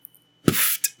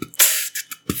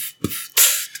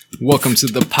Welcome to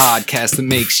the podcast that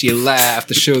makes you laugh,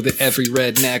 the show that every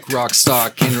redneck rock star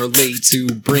can relate to.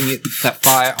 Bring it that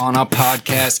fire on our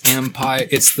podcast empire.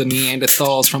 It's the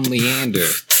Neanderthals from Leander.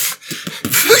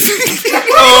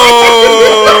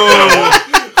 Oh!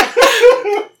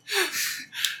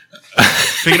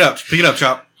 Pick it up,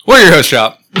 Chop. We're your host,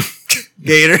 Chop.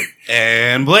 Gator.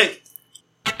 And Blake.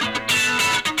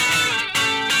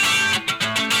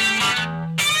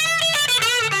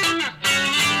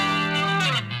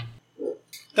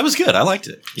 That was good. I liked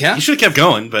it. Yeah? You should have kept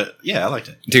going, but yeah, I liked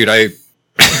it. Dude, I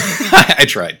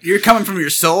tried. You're coming from your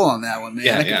soul on that one, man.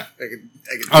 Yeah, I yeah. could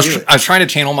I feel it. was trying to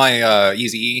channel my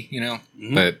Easy E,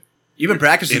 but You've been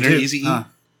practicing Inner too. Easy E?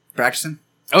 Practicing?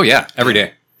 oh yeah, every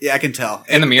day. Yeah, I can tell.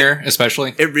 In the mirror,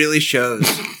 especially. It really shows.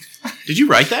 Did you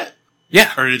write that?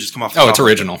 Yeah. Or did it just come off the Oh, top it's of it?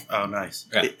 original. Oh, nice.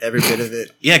 Yeah. Every bit of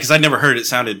it. Yeah, because I'd never heard it. It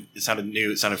sounded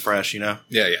new. It sounded fresh, you know?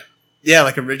 Yeah, yeah. Yeah,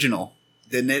 like original.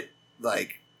 Didn't it?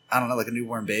 Like, I don't know, like a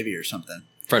newborn baby or something.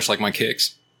 Fresh like my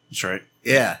kicks. That's right.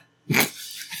 Yeah.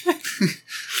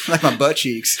 Like my butt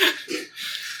cheeks.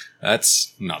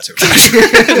 That's not so fresh.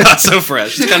 Not so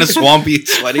fresh. It's kind of swampy,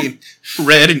 sweaty,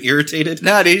 red, and irritated.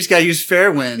 No, dude, you just gotta use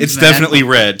fair winds. It's man. definitely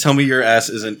red. Tell me your ass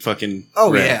isn't fucking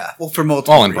Oh, red. yeah. Well, for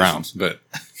multiple All in reasons. browns, but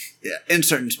Yeah, in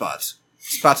certain spots.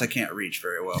 Spots I can't reach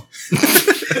very well.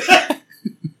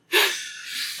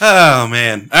 Oh,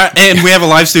 man. All right, and we have a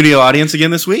live studio audience again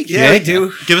this week. Yeah, we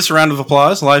do. Give us a round of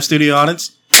applause. Live studio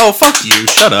audience. Oh, fuck you.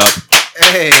 Shut up.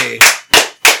 Hey.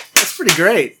 That's pretty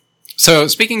great. so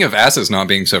speaking of asses not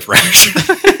being so fresh.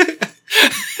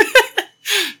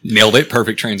 Nailed it.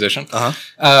 Perfect transition.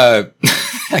 Uh-huh.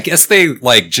 I guess they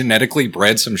like genetically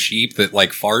bred some sheep that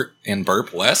like fart and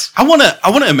burp less. I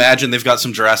wanna imagine they've got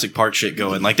some Jurassic Park shit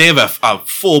going. Like, they have a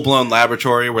full-blown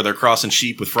laboratory where they're crossing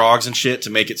sheep with frogs and shit to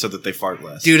make it so that they fart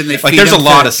less. Dude, and they like, feed there's a them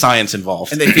lot to- of science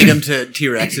involved. And they feed them to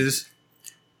T-Rexes.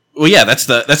 Well, yeah, that's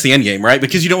the end game, right?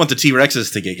 Because you don't want the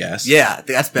T-Rexes to get gas. Yeah,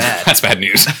 that's bad. That's bad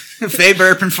news. If they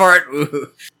burp and fart, ooh,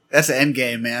 that's the end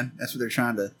game, man. That's what they're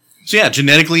trying to. So yeah,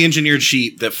 genetically engineered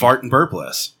sheep that fart and burp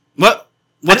less.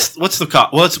 What's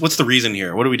the reason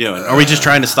here? What are we doing? Are we just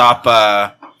trying to stop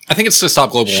I think it's to stop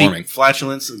global sheep warming.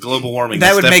 flatulence and global warming? That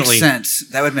That's would definitely- make sense.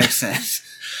 That would make sense.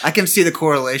 I can see the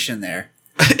correlation there.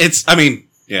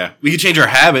 Yeah, we could change our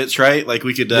habits, right? Like,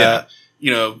 we could, Yeah.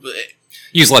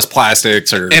 Use less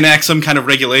plastics or enact some kind of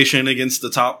regulation against the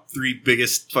top 3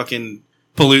 biggest fucking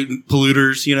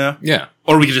polluters, you know? yeah.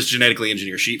 Or we could just genetically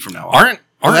engineer sheep from now on. Aren't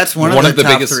Well, that's one of the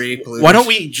top biggest 3 polluters. Why don't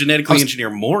we genetically I was- engineer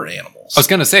more animals? I was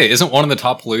gonna say, isn't one of the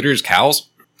top polluters cows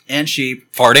And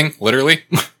sheep. farting? Literally.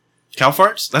 Cow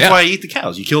farts? That's Yeah. why I eat the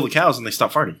cows. You kill the cows and they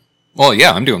stop farting. Well,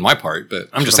 yeah, I'm doing my part, but I'm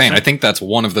just what I'm saying. I saying. think that's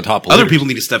one of the top polluters. Other people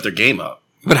need to step their game up.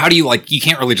 But how do you you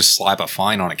can't really just slap a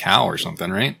fine on a cow or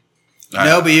something, right?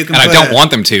 No, but you can. And I put don't a-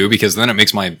 want them to because then it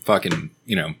makes my fucking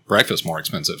breakfast more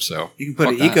expensive. So You can put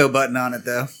fuck an that. eco button on it,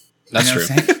 though. That's You know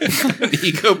true. what I'm saying?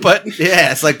 Eco button.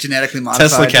 Yeah, it's like genetically modified.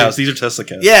 Tesla cows. These are Tesla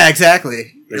cows. Yeah,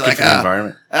 exactly. They're You're good like, for the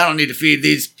environment. I don't need to feed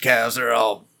these cows. They're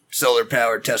all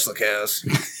solar-powered Tesla cows.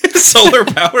 Solar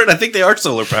powered? I think they are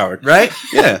solar powered. Right?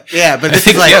 Yeah. Yeah, but I this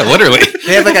think, is like... yeah, literally.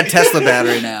 They have like a Tesla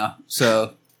battery now,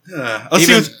 so... Let's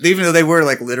see Even, what's- even though they were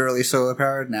like literally solar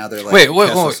powered, now they're like Wait, what-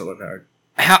 Tesla what- solar powered.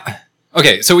 How?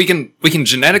 Okay, so we can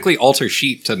genetically alter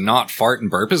sheep to not fart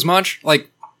and burp as much. Like,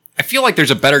 I feel like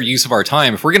there's a better use of our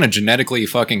time if we're gonna genetically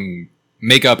fucking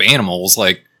make up animals.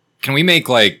 Like, can we make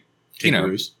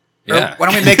Kangaroos. yeah, Why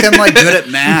don't we make them like good at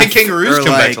math? Make kangaroos or,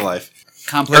 come like, back to life.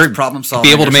 Complex Or problem solving.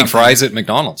 be able to or make something. fries at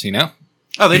McDonald's? You know?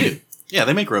 Oh, they do. Yeah,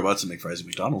 they make robots that make fries at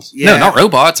McDonald's. Yeah. No, not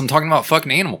robots. I'm talking about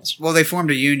fucking animals. Well, they formed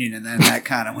a union, and then that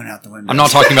kind of went out the window. I'm not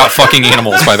talking about fucking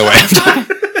animals, by the way.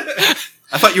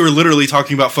 I thought you were literally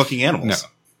talking about fucking animals. No.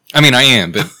 I mean, I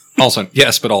am, but also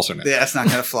yes, but also no. Yeah, that's not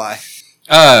gonna fly.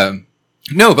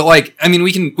 No, but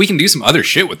we can do some other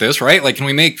shit with this, right? Like, can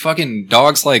we make fucking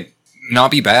dogs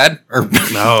not be bad or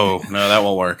No, that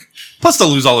won't work. Plus, they'll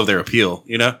lose all of their appeal,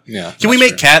 you know? yeah? Can we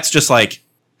that's make cats just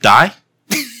die?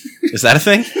 Is that a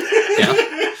thing? true.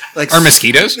 Yeah, Like or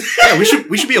mosquitoes? Yeah, we should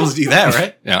be able to do that,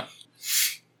 right? Yeah.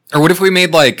 Or what if we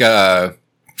made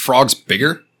frogs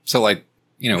bigger? So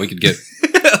we could get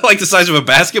Like the size of a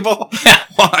basketball? yeah.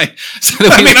 Why? So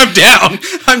that I we, mean,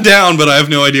 I'm down, but I have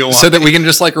no idea why. so that we can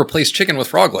just replace chicken with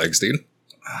frog legs, dude.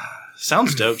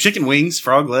 Sounds dope. Chicken wings,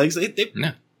 frog legs, they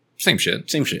Yeah, same shit.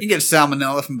 same you shit. can get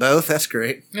salmonella from both. That's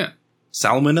great. Yeah.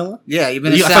 Salmonella? Yeah, you've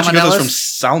been to I thought you got those from Salmonella's.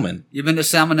 salmon. You've been to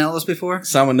Salmonella's before?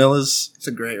 Salmonellas. It's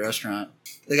a great restaurant.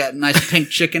 They got nice pink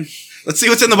chicken. Let's see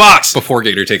what's in the box. Before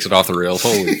Gator takes it off the rails,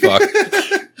 holy fuck!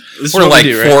 This is We're what we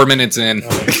do, right? 4 minutes in.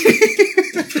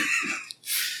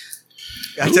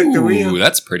 I took the wheel. Ooh,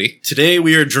 that's pretty. Today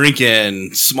we are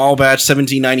drinking small batch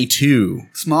 1792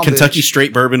 Small Kentucky bitch.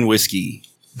 straight bourbon whiskey.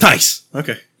 Nice.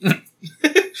 Okay.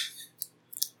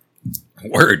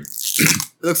 Word. It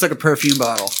looks like a perfume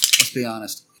bottle. Let's be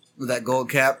honest. With that gold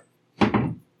cap.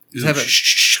 Just have it.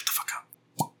 Shut the fuck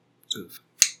up. Oof.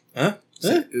 Huh?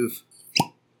 Oof.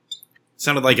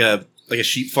 Sounded like a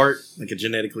sheep fart, like a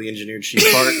genetically engineered sheep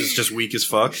fart. It's just weak as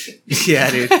fuck. Yeah,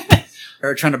 dude.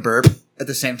 Or trying to burp at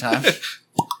the same time.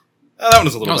 Oh, that one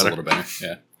was a That little was a better. little better.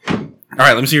 Yeah. All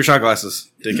right, let me see your shot glasses,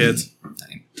 dickheads.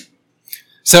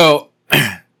 So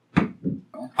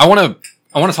I want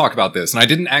to talk about this, and I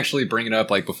didn't actually bring it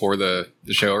up like before the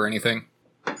show or anything.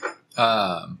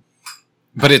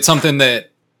 But it's something that,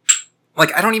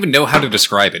 like, I don't even know how to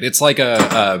describe it. It's like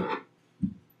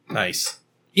Nice.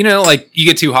 you know, like you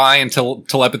get too high until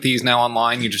telepathy is now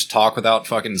online. You just talk without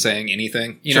fucking saying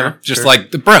anything. You know, Sure, just sure.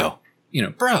 like the bro. You know,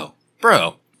 bro.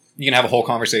 You can have a whole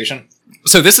conversation.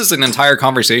 So this is an entire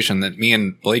conversation that me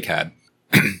and Blake had.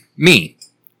 Me.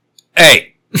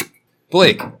 Hey.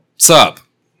 Blake. Sup.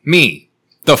 Me.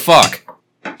 The fuck.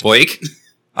 Blake.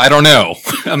 I don't know.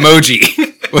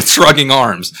 Emoji with shrugging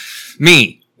arms.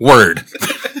 Me. Word.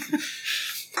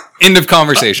 End of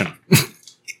conversation.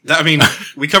 I mean,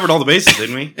 we covered all the bases,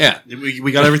 didn't we? Yeah.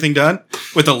 We got everything done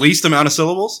with the least amount of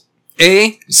syllables.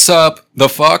 A, sup, the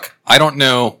fuck, I don't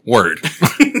know, word.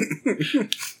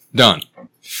 Done.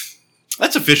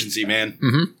 That's efficiency, man.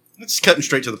 Mm-hmm. That's cutting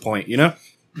straight to the point, you know?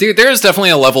 Dude, there is definitely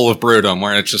a level of brodom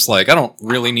where it's just like, I don't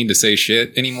really need to say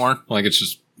shit anymore. Like, it's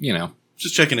just, you know.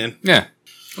 Just checking in. Yeah.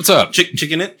 What's up?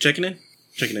 Checking in.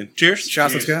 Cheers.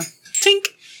 Shots, let's go. Tink.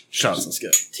 Shots, let's go.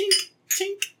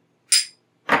 Tink.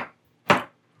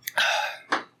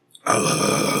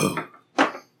 Oh.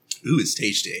 Ooh, it's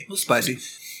tasty. A little spicy.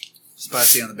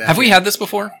 Spicy on the back. Have we had this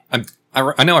before? I know I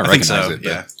I think recognize so, it, but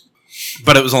yeah.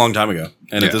 But it was a long time ago.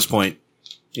 And Yeah. at this point,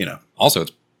 you know, also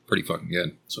it's pretty fucking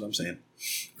good. that's what I'm saying.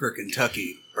 For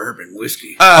Kentucky bourbon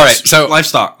whiskey. All right, so-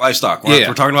 livestock. Yeah.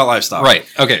 We're talking about livestock. Right.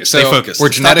 Okay, so Stay focused. we're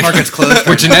Market's closed.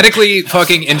 we're genetically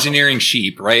fucking engineering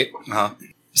sheep, right? Uh-huh.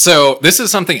 So this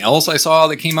is something else I saw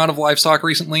that came out of livestock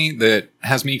recently that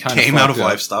has me kind of Came out of fucked up.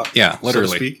 livestock. Yeah, so to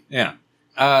literally. speak. Yeah.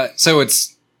 So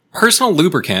it's personal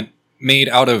lubricant made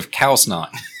out of cow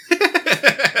snot.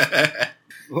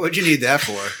 What would you need that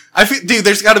for? I feel, dude,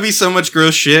 there's got to be so much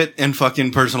gross shit in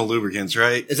fucking personal lubricants,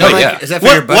 right? Is that Oh, like, yeah. is that for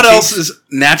your What butt else cheeks? is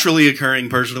naturally occurring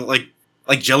personal, like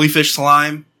jellyfish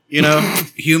slime, you know,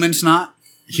 Human snot?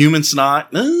 human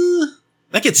snot?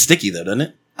 That gets sticky though, doesn't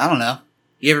it? I don't know.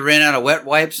 You ever ran out of wet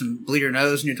wipes and bleed your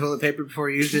nose in your toilet paper before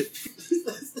you used it?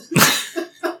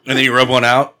 And then you rub one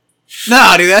out.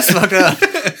 No, dude, that's fucked up.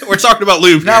 We're talking about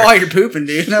lube. Not here. while you're pooping,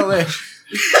 dude. No way.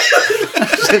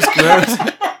 That's gross.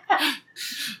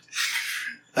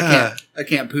 I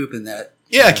can't poop in that.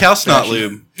 Yeah, cow snot fashion.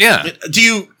 lube. Yeah. Do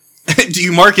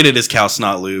you market it as cow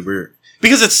snot lube or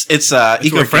because it's It's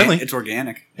eco-friendly? It's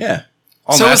organic. Yeah.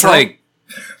 All So it's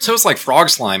natural. like frog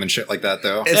slime and shit like that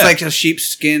though. It's Yeah. like a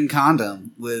sheepskin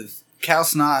condom with cow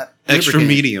snot. extra lubricant.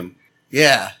 medium.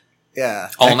 Yeah. Yeah.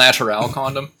 All natural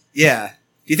condom. Yeah.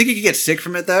 Do you think you could get sick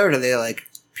from it though, or do they like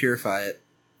purify it?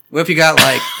 What if you got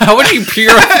like How would you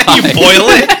purify? You boil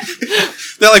it.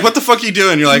 They're like, "What the fuck are you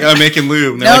doing?" You're like, "I'm making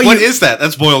lube." And they're No, like, "What you- is that?"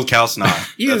 That's boiled cow snot.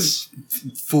 You- That's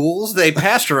fools? They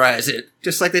pasteurize it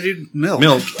just like they do milk.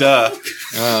 milk. Duh.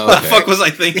 Oh, What okay. the fuck was I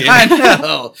thinking? I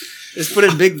know. Just put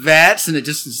it in big vats and it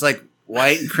just is like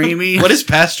white and creamy. What is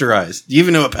pasteurized? Do you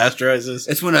even know what pasteurized is?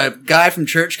 It's when a guy from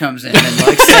church comes in and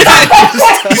like says,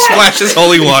 He splashes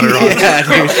holy water on it. yeah,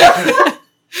 dude.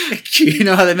 You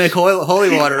know how they make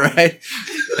holy water, right?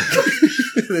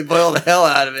 They boil the hell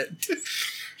out of it.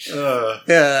 Yeah,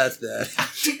 that's bad.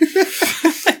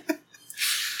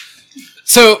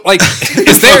 So like,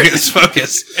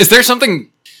 Focus. is there something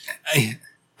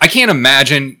I can't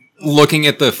imagine looking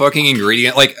at the fucking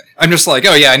ingredient? Like, I'm just like,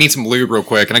 oh yeah, I need some lube real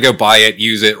quick, and I go buy it,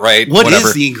 use it, right? What Whatever.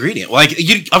 is the ingredient? Like,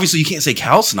 obviously you can't say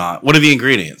cow snot. What are the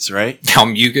ingredients, right? cow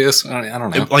mucus? I don't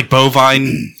know, Like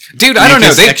bovine. dude. I don't know.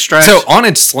 mucus extract? So on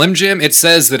its Slim Jim, it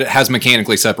says that it has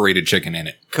mechanically separated chicken in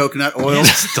it. Coconut oil.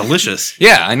 It's delicious.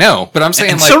 Yeah, I know, but I'm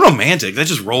saying And like, so romantic. That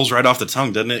just rolls right off the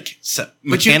tongue, doesn't it?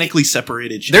 Mechanically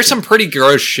separated chicken. there's some pretty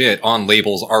gross shit on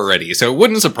labels already, so it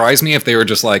wouldn't surprise me if they were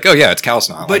just like, oh yeah, it's cow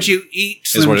snot. But Like, you eat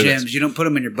Is what Slim it is. Jims. You don't put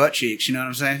them in your butt cheeks. You know what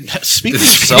I'm saying? Speak for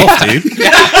yourself,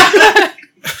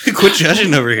 dude. Quit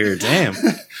judging over here. Damn.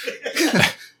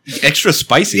 Extra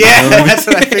spicy. you know Yeah, what I mean? that's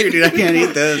what I figured, dude. I can't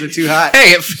eat those. They're too hot.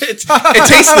 Hey, it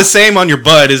tastes the same on your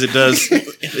butt as it does.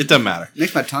 It doesn't matter.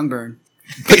 Makes my tongue burn.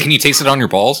 but can you taste it on your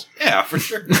balls? Yeah, for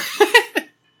sure.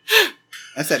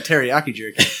 That's that teriyaki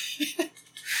jerky.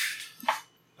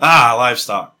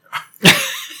 Livestock.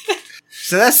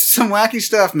 So that's some wacky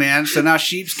stuff, man. So now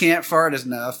sheeps can't fart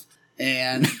enough,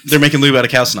 and They're making lube out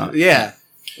of cow snot. yeah.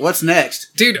 What's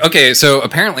next? Dude, okay, so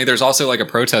apparently there's also like a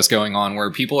protest going on where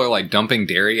people are like dumping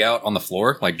dairy out on the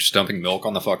floor, like just dumping milk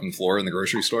on the fucking floor in the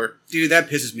grocery store. Dude, that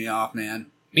pisses me off, man.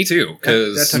 Me too,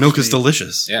 because That's Milk is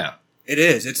delicious. yeah. It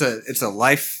is. It's a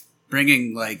life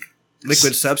bringing like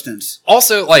liquid substance.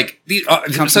 Also, like Comes so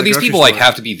from the these grocery people like store.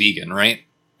 have to be vegan, right?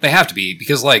 They have to be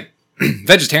because like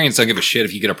vegetarians don't give a shit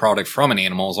if you get a product from an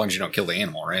animal as long as you don't kill the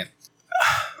animal, right?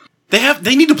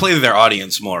 They need to play to their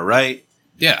audience more, right?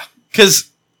 Yeah.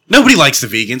 Because nobody likes the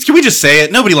vegans. Can we just say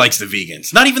it? Nobody likes the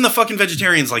vegans. Not even the fucking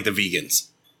vegetarians like the vegans.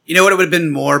 You know what? It would have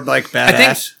been more like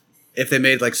badass think- if they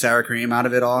made like sour cream out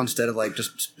of it all instead of like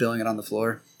just spilling it on the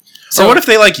floor. So what if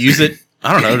they like use it,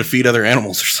 I don't know, to feed other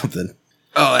animals or something?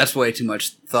 Oh, that's way too much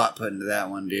thought put into that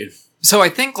one, dude. So I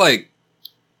think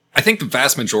the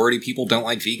vast majority of people don't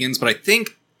like vegans, but I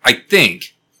think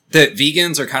that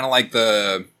vegans are kind of like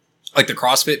the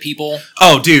CrossFit people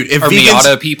Oh, dude, if or vegans,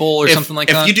 Miata people or if, something like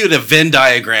if that. you do the Venn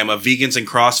diagram of vegans and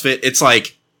CrossFit, it's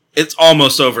like it's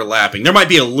almost overlapping. There might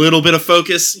be a little bit of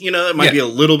focus, you know, it might Yeah. be a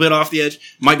little bit off the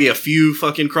edge. Might be a few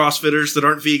fucking CrossFitters that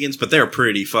aren't vegans, but they're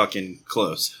pretty fucking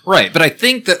close. Right, but I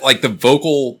think that like the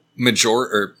vocal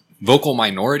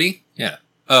minority,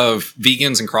 of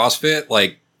vegans and CrossFit,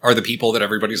 like, are the people that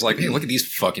everybody's like, hey, look at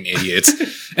these fucking idiots,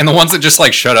 and the ones that just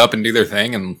like shut up and do their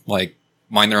thing and like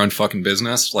mind their own fucking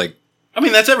business, like, I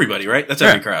mean, that's everybody, right? That's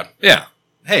every Yeah. crowd. yeah,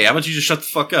 Hey, how about you just shut the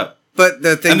fuck up? But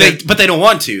the thing And but they don't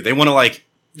want to. They want to like,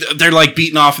 they're like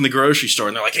beating off in the grocery store,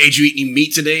 and they're like, "Hey, did you eat any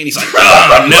meat today?" And he's like,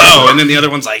 "Oh no!" And then the other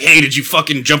one's like, "Hey, did you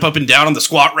fucking jump up and down on the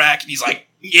squat rack?" And he's like,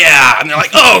 "Yeah." And they're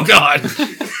like, "Oh god."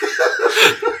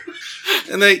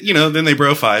 And they, then they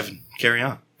bro five and carry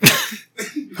on.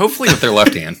 hopefully with their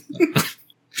left hand.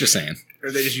 Just saying.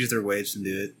 or they just use their weights and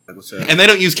do it. Like, what's up? And they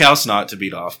don't use cow snot to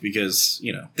beat off because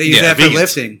They use Yeah, that for vegans.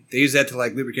 lifting. They use that to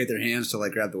like lubricate their hands to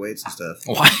like grab the weights and stuff.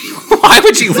 Why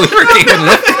would you lubricate and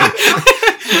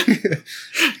lift?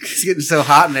 It's getting so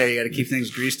hot in there, you got to keep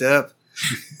things greased up.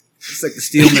 It's like the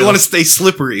steel you mill. want to stay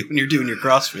slippery when you're doing your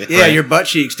CrossFit. Yeah, right? your butt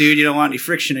cheeks, dude. You don't want any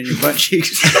friction in your butt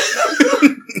cheeks.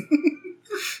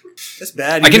 That's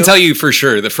bad. I can tell you for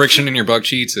sure, the friction in your butt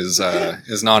cheeks is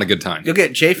not a good time. You'll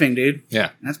get chafing, dude. Yeah,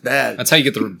 That's bad. that's how you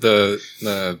get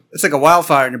the It's like a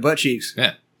wildfire in your butt cheeks.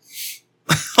 yeah.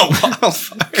 Oh,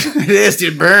 wildfire. It is,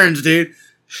 dude. It burns, dude.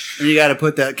 And you got to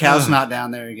put that cow snot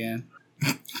down there again.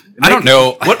 I don't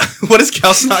know. What does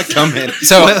cow snot come in?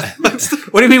 So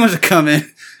What do you mean, what's it come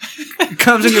in? It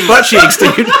comes in your butt cheeks,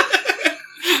 dude.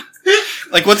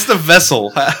 like, what's the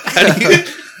vessel? How do you?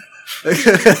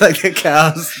 Like the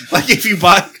cows. Like if you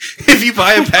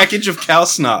buy a package of cow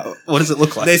snot, what does it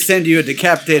look like? They send you a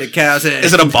decapitated cow's head.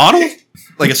 Is it a bottle?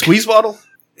 Like a squeeze bottle?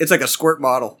 It's like a squirt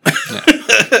bottle.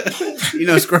 You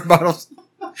know squirt bottles?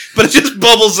 But it just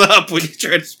bubbles up when you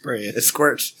try to spray it. It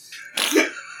squirts.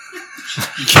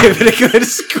 Give it a good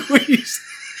squeeze.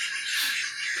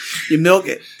 You milk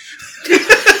it.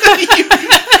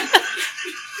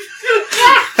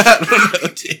 I don't know,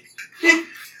 dude.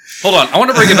 hold on, I want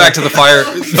to bring it back to the fire.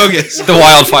 Okay. The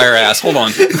wildfire ass. Hold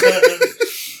on.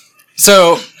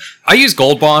 So I use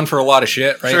Gold Bond for a lot of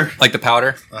shit, right? Sure. Like the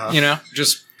powder,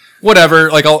 just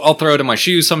whatever. Like I'll throw it in my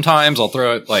shoes sometimes. I'll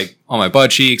throw it like on my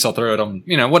butt cheeks. I'll throw it on,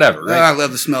 whatever. Oh, Right? I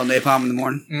love the smell of napalm in the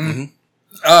morning.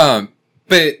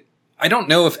 But I don't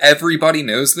know if everybody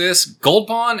knows this. Gold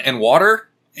Bond and water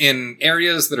in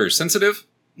areas that are sensitive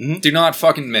do not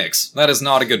fucking mix. That is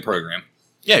not a good program.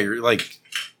 Yeah, you're like,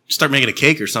 start making a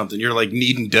cake or something. You're like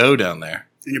kneading dough down there.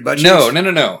 In your butt cheeks? No.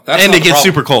 That's And not it the gets problem.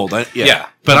 super cold. Yeah.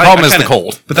 But The I problem is kinda- the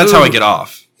cold. But that's how I Ooh. get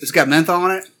off. It's got menthol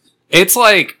on it? It's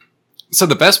like, so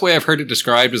the best way I've heard it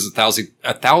described is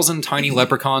a thousand tiny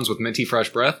leprechauns with minty fresh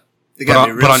breath, They But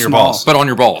gotta on- be but real on your small. balls. but on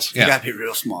your balls. They Yeah. gotta be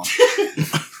real small.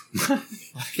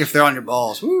 If they're on your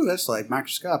balls, ooh, that's like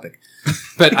microscopic.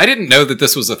 But I didn't know that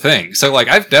this was a thing. So like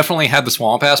I've definitely had the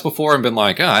swamp ass before and been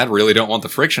like, oh, I really don't want the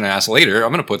friction ass later.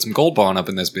 I'm going to put some Gold Bond up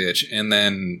in this bitch. And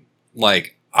then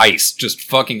like ice, just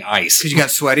fucking ice. Because you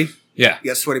got sweaty. Yeah.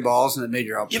 You got sweaty balls, and it made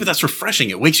your Yeah, but that's refreshing.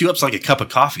 It wakes you up like a cup of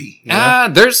coffee. You know?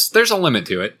 There's a limit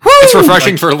to it. It's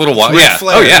refreshing for a little while. Ric Yeah.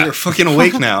 Flair, Oh yeah. You're fucking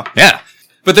awake now. Yeah.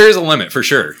 But there is a limit for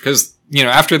sure. Because,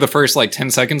 after the first like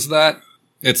 10 seconds of that,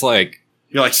 it's like,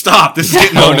 You're like, stop. This is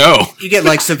getting oh old. no. You get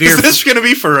like severe Is this going to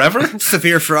be forever?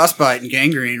 severe frostbite and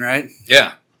gangrene, right?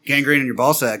 Yeah. Gangrene in your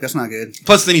ball sack. That's not good.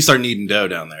 Plus, then you start kneading dough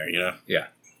down there, Yeah. Is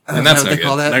And that's that no what they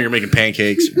call good. Now that? you're making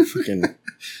pancakes. You're fucking...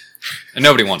 And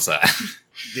nobody wants that.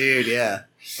 Dude, yeah.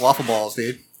 Waffle balls,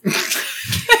 dude.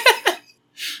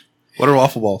 What are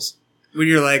waffle balls? when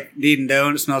you're like kneading dough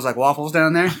and it smells like waffles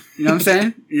down there. You know what I'm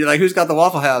saying? You're like, who's got the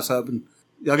Waffle House open?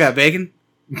 Y'all got bacon?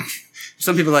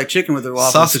 Some people like chicken with their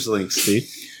waffles. Sausage links, dude.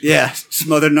 Yeah,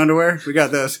 smothered in underwear. We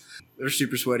got those. They're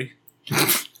super sweaty.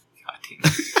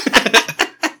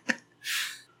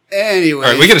 Anyway.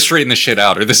 All right, we got to straighten this shit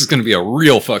out, or this is going to be a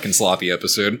real fucking sloppy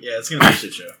episode. Yeah, it's gonna be a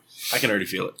shit show. I can already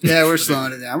feel it. Yeah, we're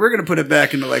slowing it down. We're going to put it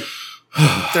back into like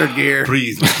third gear.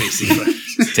 Breathe, my Casey.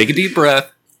 Take a deep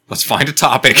breath. Let's find a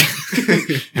topic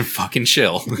and fucking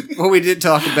chill. Well, we did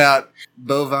talk about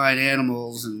bovine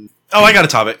animals and... Oh, I got a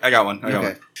topic. I got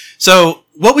one. So,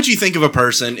 what would you think of a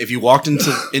person if you walked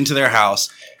into their house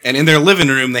and in their living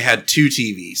room they had 2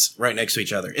 TVs right next to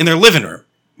each other? In their living room,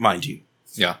 mind you.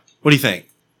 Yeah. What do you think?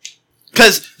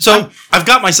 Because, I've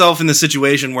got myself in this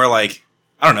situation where, like,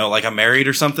 I don't know, like I'm married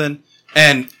or something,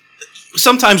 and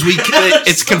sometimes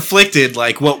it's conflicted,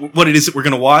 like, what it is that we're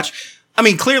going to watch. I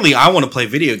mean, clearly I want to play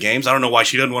video games. I don't know why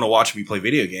she doesn't want to watch me play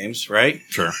video games, right?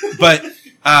 Sure. But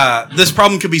this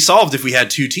problem could be solved if we had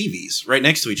 2 TVs right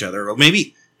next to each other, or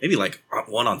maybe like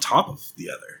one on top of the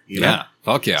other. You know? Yeah.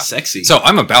 Fuck yeah. Sexy. So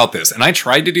I'm about this, and I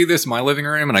tried to do this in my living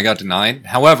room, and I got denied.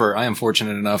 However, I am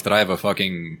fortunate enough that I have a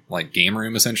fucking like game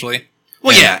room essentially.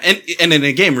 Well, yeah, and in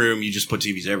a game room, you just put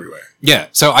TVs everywhere. Yeah.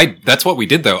 So that's what we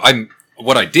did though.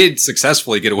 What I did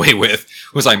successfully get away with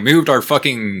was I moved our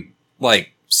fucking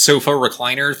like sofa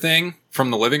recliner thing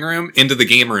from the living room into the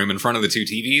game room in front of the 2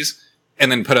 TVs,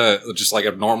 and then put just like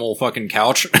a normal fucking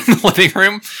couch in the living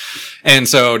room. And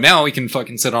so now we can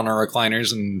fucking sit on our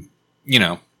recliners and, you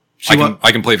know,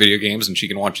 I can play video games and she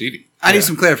can watch TV. I need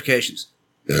some clarifications.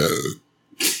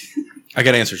 I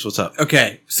got answers. What's up?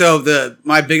 Okay, so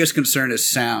my biggest concern is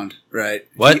sound, right?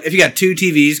 What? If you got 2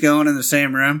 TVs going in the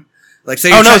same room, like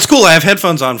say, Oh no, it's cool. I have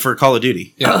headphones on for Call of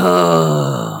Duty.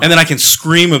 Yeah. And then I can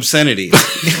scream obscenities.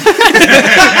 You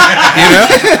know,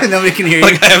 nobody can hear you.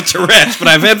 Like I have Tourette's, but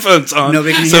I have headphones on.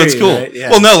 Nobody can so hear it's you, cool. right? Yeah.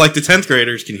 Well, no, like the 10th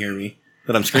graders can hear me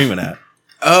that I'm screaming at,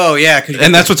 Oh yeah,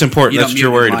 and that's what's important. don't That's what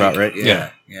you're mute the worried mic. about, right?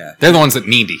 Yeah. They're the ones that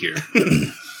need to hear.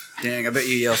 Dang, I bet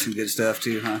you yell some good stuff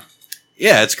too, huh?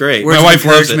 Yeah, it's great. Where's My the wife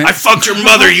loves it. encouragement? I fucked your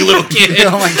mother, you little kid.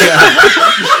 Oh my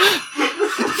god.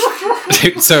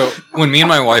 Dude, so when me and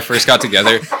my wife first got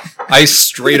together, I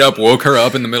straight up woke her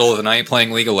up in the middle of the night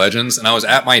playing League of Legends, and I was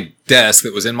at my desk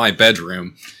that was in my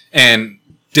bedroom and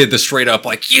did the straight up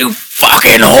like, you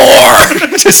fucking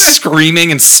whore, just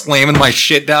screaming and slamming my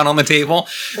shit down on the table,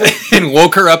 and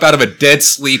woke her up out of a dead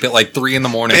sleep at like 3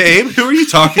 a.m. Babe, who are you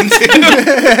talking to?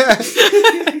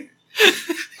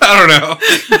 I don't know.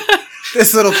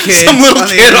 This little kid. Some little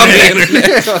kid on the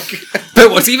internet.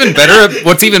 But what's even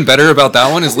better about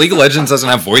that one is League of Legends doesn't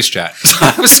have voice chat. So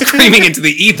I was screaming into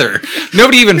the ether.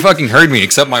 Nobody even fucking heard me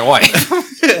except my wife.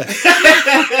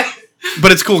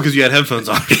 But it's cool because you had headphones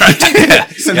on. Yeah.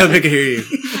 So nobody could hear you,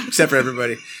 except for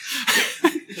everybody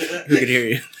who could hear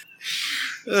you.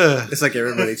 It's like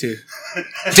everybody too.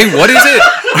 Dude, what is it?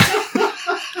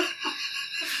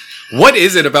 What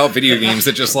is it about video games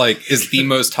that just like is the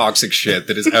most toxic shit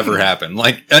that has ever happened?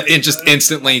 Like it just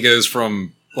instantly goes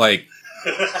from like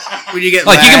When you get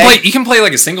like lag, you can play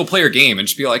like a single player game and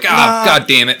just be like, god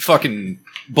damn it, fucking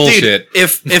bullshit.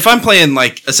 Dude, if I'm playing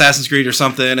like Assassin's Creed or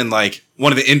something, and like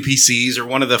one of the NPCs or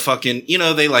one of the fucking, you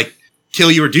know, they like kill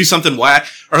you or do something whack,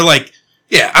 or like,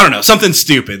 yeah, I don't know, something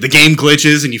stupid. The game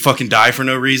glitches and you fucking die for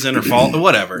no reason or fall,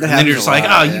 whatever. And then you're just like,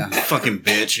 oh, you fucking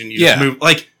bitch, and you just move.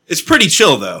 Like, it's pretty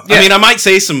chill though. Yeah. I mean, I might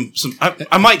say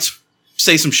I might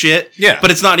say some shit, Yeah.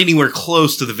 but it's not anywhere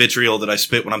close to the vitriol that I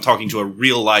spit when I'm talking to a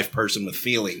real life person with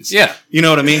feelings. Yeah. You know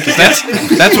what I mean? Because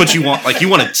that's what you want. Like, you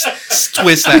want to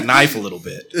twist that knife a little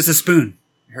bit. it's a spoon.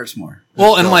 It hurts more.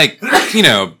 Well, and like, you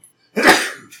know,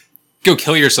 go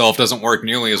kill yourself doesn't work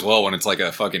nearly as well when it's like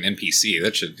a fucking NPC.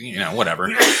 That should, you know, whatever.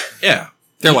 Yeah.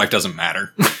 Their life doesn't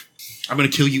matter. I'm going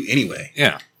to kill you anyway.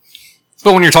 Yeah.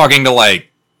 But when you're talking to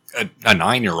like a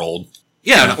 9-year-old.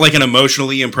 Yeah, Yeah. like an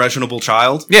emotionally impressionable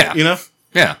child. Yeah. You know?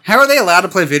 Yeah. How are they allowed to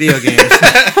play video games?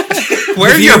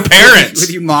 Where are your parents?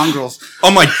 With you mongrels.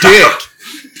 On my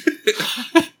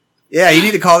dick. Yeah, you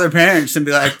need to call their parents and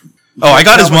be like, Oh, I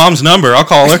got his mom's number. I'll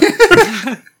call her.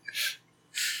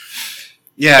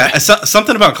 Yeah,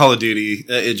 something about Call of Duty,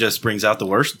 it just brings out the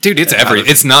worst. Dude,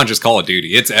 it's not just Call of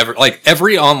Duty. It's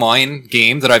every online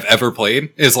game that I've ever played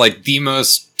is like the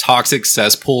most toxic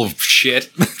cesspool of shit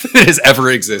that has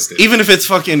ever existed. Even if it's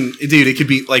fucking, dude, it could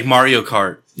be like Mario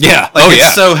Kart. Yeah. Like,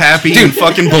 it's so happy and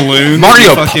fucking balloons. Mario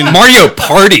and fucking Mario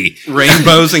Party.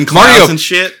 rainbows and clouds and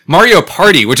shit. Mario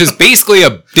Party, which is basically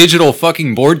a digital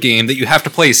fucking board game that you have to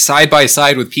play side by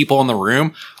side with people in the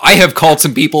room. I have called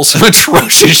some people some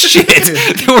atrocious shit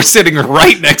that were sitting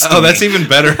right next to me. Oh, that's even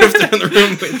better if they're in the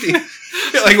room with you.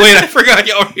 Like, wait, I forgot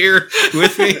y'all were here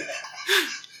with me.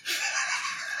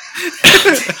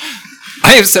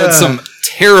 I have said some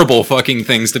terrible fucking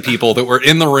things to people that were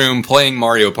in the room playing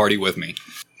Mario Party with me.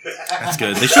 That's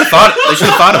good. They should have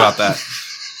thought about that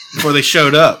before they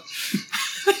showed up.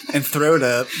 And throw it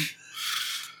up.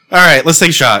 All right, let's take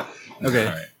a shot. Okay.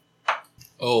 All right.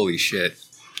 Holy shit.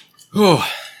 Oh,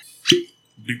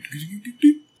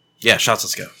 Yeah, shots.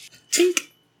 Let's go. Tink.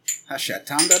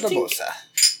 Hashatanda da bosa.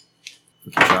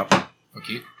 Shot. fuck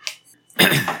you.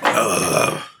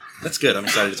 That's good. I'm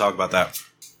excited to talk about that.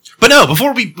 But no,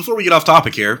 before we get off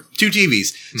topic here, 2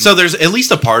 TVs. So there's at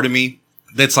least a part of me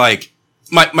that's like,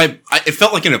 it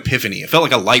felt like an epiphany. It felt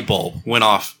like a light bulb went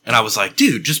off, and I was like,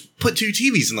 dude, just put 2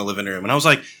 TVs in the living room. And I was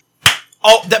like,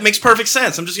 oh, that makes perfect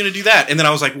sense. I'm just going to do that. And then I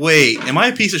was like, wait, am I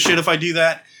a piece of shit if I do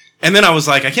that? And then I was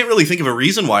like, I can't really think of a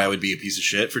reason why I would be a piece of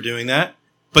shit for doing that.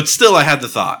 But still, I had the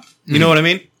thought. You know what I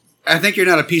mean? I think you're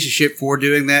not a piece of shit for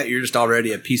doing that. You're just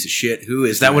already a piece of shit. Who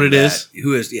is that what it is?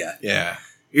 Who is, yeah. Yeah.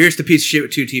 You're just a piece of shit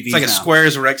with 2 TVs. It's like now. a square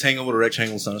is a rectangle, but a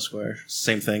rectangle is not a square.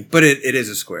 Same thing. But it is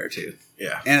a square, too.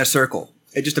 Yeah. And a circle.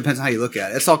 It just depends on how you look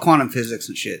at it. It's all quantum physics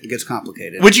and shit. It gets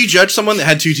complicated. Would you judge someone that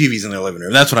had 2 TVs in their living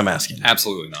room? That's what I'm asking.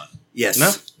 Absolutely not. Yes.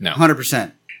 No.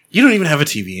 100%. You don't even have a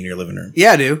TV in your living room.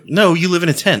 Yeah, I do. No, you live in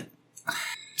a tent.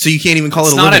 So you can't even call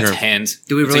It's it a not living a room. tent.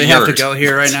 Do we It's really a have to yurt. go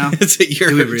here right now? It's at yours.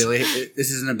 Do we really?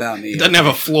 This isn't about me. It doesn't have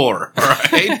a floor, all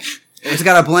right? It's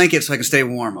got a blanket so I can stay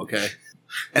warm, okay?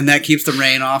 And that keeps the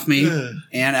rain off me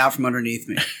and out from underneath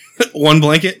me. One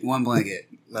blanket? One blanket.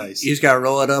 Nice. You just got to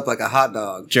roll it up like a hot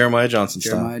dog. Jeremiah Johnson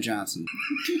style. Jeremiah Johnson.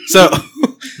 So,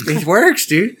 It works,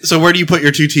 dude. so where do you put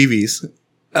your 2 TVs?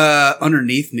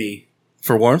 Underneath me.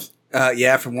 For warmth?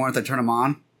 Yeah, for warmth, I turn them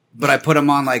on. But I put them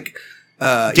on like...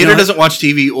 Gator doesn't watch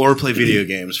TV or play video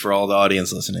games for all the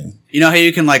audience listening. You know how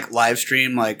you can like live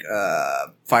stream like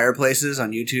fireplaces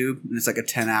on YouTube? And it's like a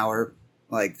 10-hour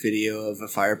like video of a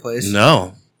fireplace?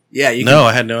 No. Yeah, you No,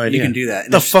 I had no idea. You can do that.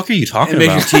 And The fuck are you talking it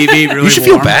makes about? your TV really You should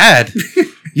warm. feel bad.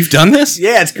 You've done this?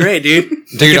 Yeah, it's great, dude.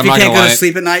 Dude, If I'm you not can't gonna go lie. to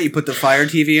sleep at night, you put the Fire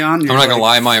TV on. I'm not gonna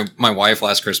lie. My wife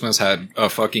last Christmas had a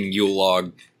fucking Yule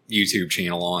log YouTube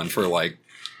channel on for like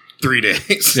 3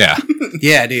 days. yeah.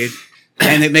 Yeah, dude.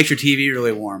 And it makes your TV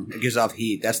really warm. It gives off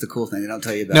heat. That's the cool thing they don't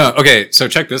tell you about. No, okay. So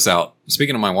check this out.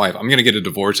 Speaking of my wife, I'm gonna get a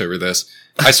divorce over this.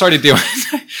 I started doing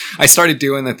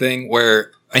the thing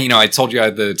where I told you I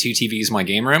had the 2 TVs in my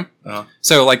game room. Uh-huh.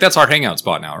 So like that's our hangout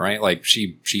spot now, right? Like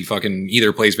she fucking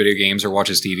either plays video games or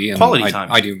watches TV, and Quality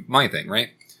time. I do my thing, right?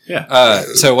 Yeah.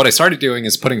 So what I started doing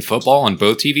is putting football on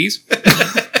both TVs,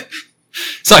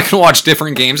 so I can watch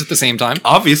different games at the same time.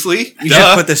 Obviously. You Duh.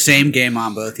 should put the same game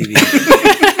on both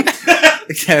TVs.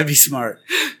 That would be smart.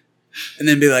 And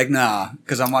then be like, nah,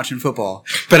 because I'm watching football.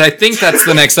 But I think that's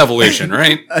the next evolution,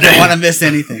 right? I don't want to miss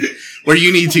anything. Where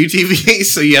you need 2 TVs,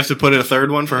 so you have to put in a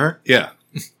third one for her? Yeah.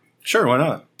 Sure, why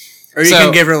not? Or you So-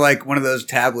 can give her like one of those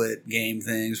tablet game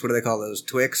things. What do they call those?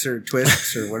 Twix or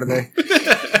Twists or what are they?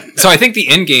 So I think the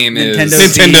end game is.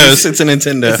 Nintendo. Nintendo's. It's a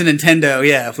Nintendo. It's a Nintendo,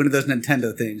 yeah. One of those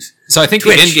Nintendo things. So I think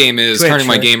Twitch. the end game is Twitch, turning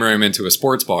my right? game room into a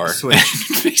sports bar. Switch.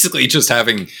 Basically just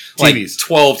having like TVs.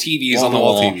 12 TVs on the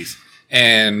wall TVs.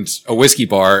 and a whiskey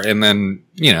bar, and then,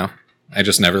 I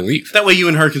just never leave. That way you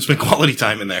and her can spend quality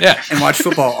time in there. Yeah. And watch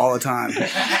football all the time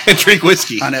And drink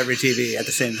whiskey. on every TV at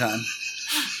the same time.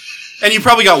 And you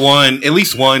probably got at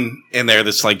least one in there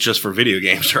that's like just for video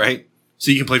games, right? So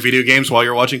you can play video games while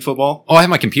you're watching football? Oh, I have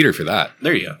my computer for that.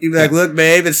 There you go. You'd be like, look,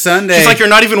 babe, it's Sunday. It's like you're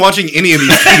not even watching any of these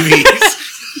TVs.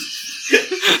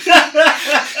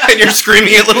 And you're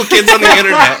screaming at little kids on the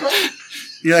internet.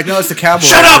 You're like, no, it's the Cowboys.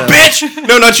 Shut up, so- bitch!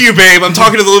 No, not you, babe. I'm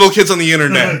talking to the little kids on the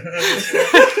internet.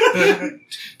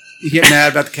 You get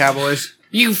mad about the Cowboys?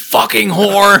 You fucking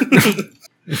whore!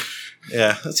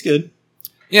 Yeah, that's good.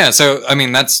 Yeah, so, I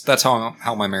mean, that's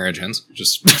how my marriage ends.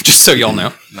 Just so y'all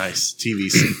know. Nice.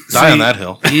 TVs. Die on that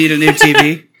hill. You need a new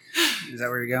TV? Is that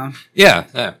where you're going?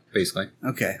 Yeah, basically.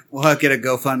 Okay. We'll have to get a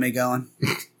GoFundMe going.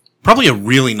 Probably a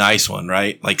really nice one,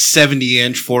 right? Like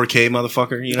 70-inch 4K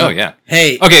motherfucker, you know? Oh, yeah.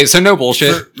 Hey, Okay, so no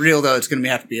bullshit. for real though, it's going to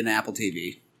have to be an Apple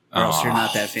TV. Or else you're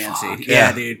not that fancy. fuck. Yeah,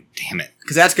 Yeah. dude. Damn it.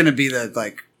 Because that's going to be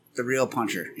the real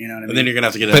puncher. You know what I mean? And then you're going to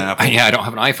have to get an But, Apple. yeah, I don't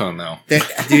have an iPhone, though.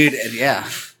 Dude, and yeah.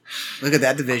 Look at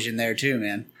that division there too,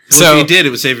 man. Well, So- if you did, it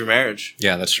would save your marriage.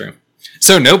 Yeah, that's true.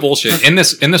 So no bullshit. In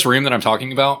this room that I'm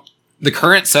talking about, the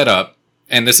current setup,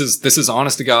 and this is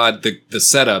honest to God, the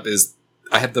setup is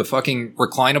I have the fucking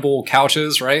reclinable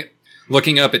couches, right?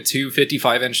 Looking up at two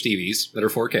 55-inch TVs that are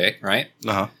 4K, right?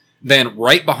 Uh-huh. Then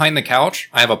right behind the couch,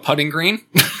 I have a putting green.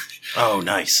 Oh,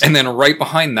 nice. And then right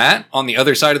behind that, on the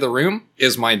other side of the room,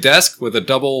 is my desk with a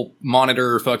double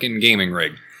monitor fucking gaming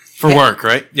rig. For work,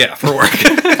 right? Yeah, for work.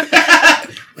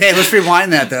 Hey, let's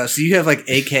rewind that though. So you have like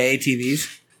 8K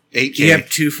TVs? 8K. Do you have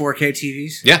two 4K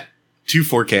TVs? Yeah. 2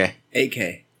 4K.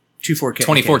 8K. Two 4K.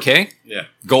 24K? Yeah.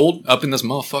 Gold up in this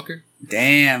motherfucker?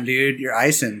 Damn, dude. You're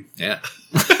icing. Yeah.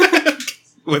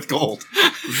 With gold.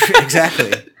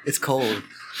 Exactly. It's cold.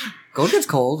 Gold gets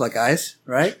cold like ice,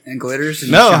 right? And glitters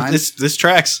and No, shines. this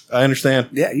tracks. I understand.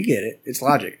 Yeah, you get it. It's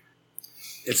logic.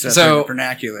 It's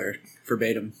vernacular,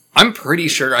 verbatim. I'm pretty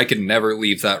sure I could never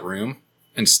leave that room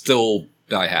and still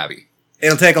die happy.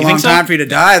 It'll take a You long think so? time for you to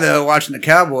die, though, watching the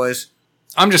Cowboys.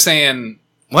 I'm just saying,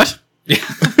 What? yeah.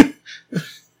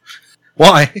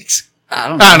 Why? I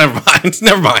don't know. Ah, never mind.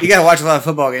 Never mind. You gotta watch a lot of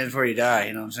football games before you die,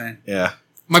 you know what I'm saying? Yeah.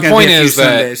 My It's gonna point be a few is that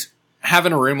Sundays.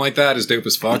 having a room like that is dope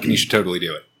as fuck, and you should totally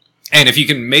do it. And if you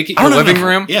can make it I your don't have living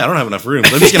enough- room, Yeah, I don't have enough room.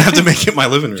 I'm just gonna have to make it my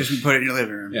living room. Just put it in your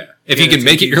living room. yeah. If Yeah, you can it's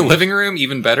make it your easy. living room,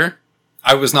 even better.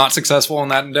 I was not successful in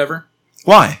that endeavor.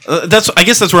 Why? I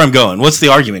guess that's where I'm going. What's the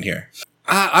argument here?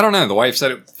 I don't know. The wife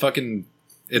said it fucking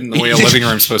isn't the way a living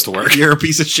room's supposed to work. You're a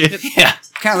piece of shit. Yeah.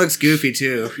 Kind of looks goofy,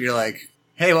 too. You're like,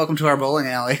 hey, welcome to our bowling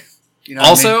alley. You know what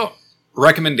I mean? Also,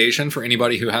 recommendation for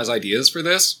anybody who has ideas for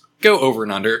this: go over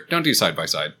and under. Don't do side by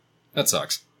side. That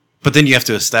sucks. But then you have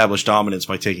to establish dominance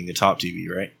by taking the top TV,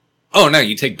 right? Oh no,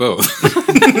 you take both.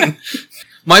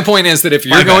 My point is that if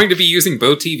My you're bad. going to be using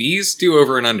both TVs, do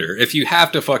over and under. If you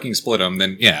have to fucking split them,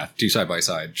 then yeah, do side by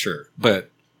side, sure. But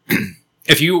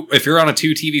if you're on a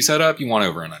 2 TV setup, you want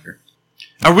over and under.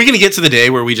 Are we going to get to the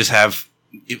day where we just have,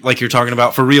 like you're talking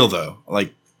about, for real though,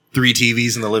 like 3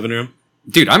 TVs in the living room?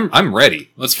 Dude, I'm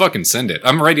ready. Let's fucking send it.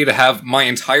 I'm ready to have my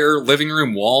entire living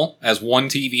room wall as one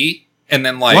TV, and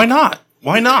then like Why not?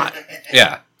 Why not?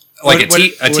 yeah. Like Would a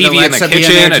TV in the Alexa be in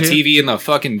kitchen, there a too? TV in the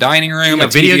fucking dining room, You a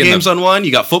got video TV games on 1,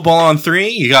 you got football on 3,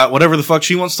 you got whatever the fuck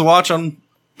she wants to watch on,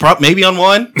 maybe on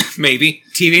 1. maybe.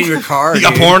 TV in your car. You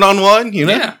got dude. porn on 1, you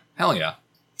know? Yeah, hell yeah.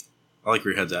 I like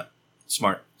where your head's at.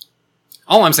 Smart.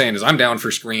 All I'm saying is I'm down for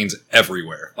screens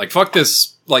everywhere. Like, fuck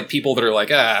this, like, people that are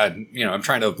like, I'm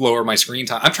trying to lower my screen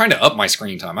time. I'm trying to up my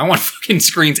screen time. I want fucking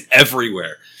screens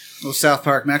everywhere. Little South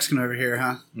Park Mexican over here,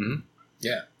 huh? Mm-hmm.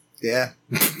 Yeah. Yeah.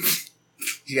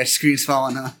 You got screens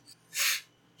falling, huh?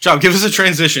 Job, give us a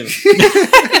transition.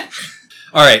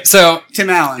 All right, so Tim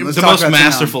Allen. Let's the talk most about Tim Allen.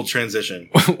 masterful transition.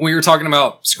 we were talking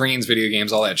about screens, video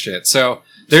games, all that shit. So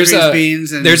there's Screens,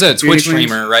 beans, and there's a beauty Twitch queens.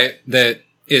 streamer, right, that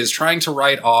is trying to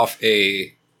write off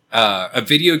a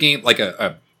video game, like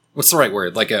a what's the right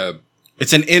word? Like a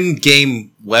It's an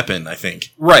in-game weapon, I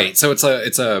think. right. So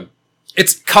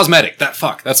it's cosmetic. That's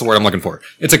the word I'm looking for.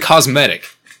 It's a cosmetic,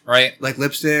 right? Like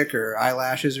lipstick or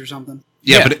eyelashes or something?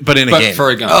 Yeah, but in a game. for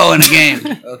a gun. Oh, in a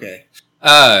game. Okay.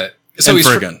 So And he's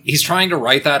for a gun. he's trying to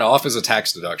write that off as a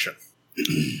tax deduction.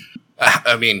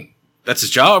 I mean, that's his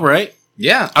job, right?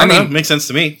 Yeah, I don't know. Makes sense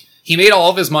to me. he made all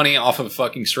of his money off of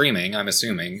fucking streaming, I'm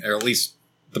assuming, or at least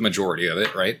the majority of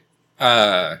it, right?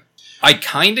 I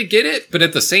kind of get it, but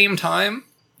at the same time,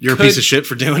 You're a piece of shit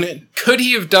for doing it. could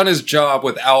he have done his job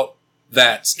without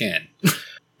that skin?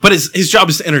 But his job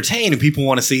is to entertain, and people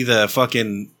want to see the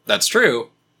fucking That's true.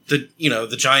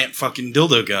 the giant fucking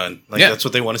dildo gun. Like Yeah. that's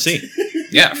what they want to see.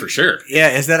 Yeah, for sure. Yeah,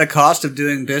 is that a cost of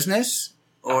doing business?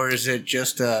 Or is it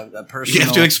just a personal... You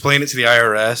have to explain it to the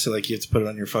IRS. Like you have to put it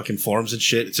on your fucking forms and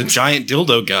shit. It's a giant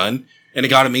dildo gun, and it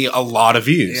got me a lot of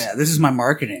views. Yeah, this is my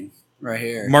marketing right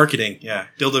here. Marketing, yeah,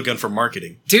 dildo gun for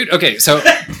marketing. Dude, okay, so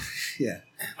Yeah.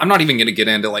 I'm not even going to get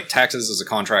into like taxes as a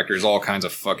contractor is all kinds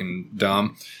of fucking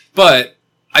dumb. But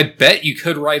I bet you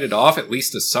could write it off at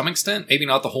least to some extent. Maybe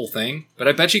not the whole thing, but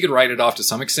I bet you could write it off to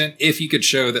some extent if you could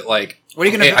show that like, What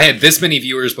are you gonna- okay, I had this many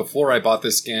viewers before I bought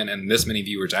this skin and this many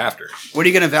viewers after. What are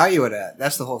you going to value it at?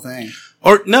 That's the whole thing.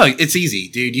 Or no, it's easy,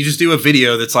 dude. You just do a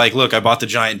video that's like, look, I bought the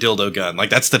giant dildo gun. Like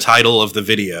that's the title of the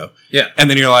video. Yeah. And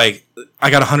then you're like, I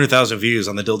got 100,000 views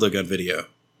on the dildo gun video.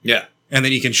 Yeah. And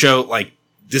then you can show like,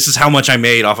 this is how much I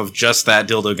made off of just that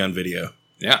dildo gun video.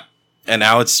 Yeah. And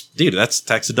now that's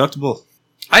tax deductible.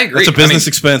 I agree. That's a business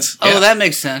expense. Oh, Yeah. that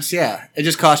makes sense. Yeah. It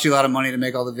just cost you a lot of money to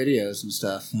make all the videos and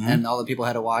stuff. Mhm. And all the people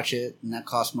had to watch it. And that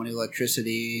cost money,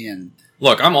 electricity. And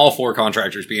Look, I'm all for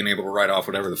contractors being able to write off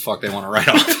whatever the fuck they want to write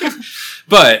off.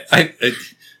 But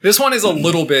this one is a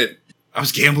little bit, I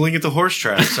was gambling at the horse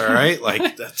tracks, all right?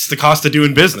 Like, that's the cost of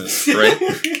doing business. right?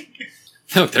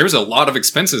 Look, there's a lot of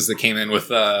expenses that came in with,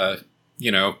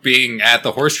 being at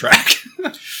the horse track.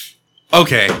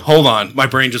 Okay, hold on. My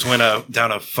brain just went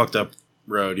down a fucked up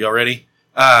road. Y'all ready?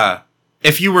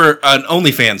 If you were an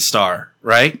OnlyFans star,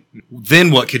 right? Then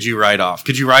what could you write off?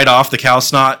 Could you write off the cow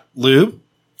snot lube?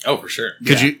 Oh, for sure.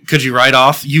 Could you write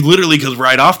off? You literally could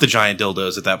write off the giant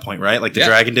dildos at that point, right? Like the Yeah.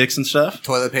 dragon dicks and stuff.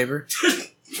 toilet paper.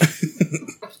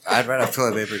 I'd write off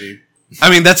toilet paper, dude. I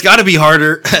mean, that's got to be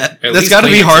harder. That's least got to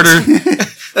be Kleenexes. harder.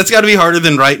 That's got to be harder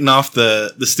than writing off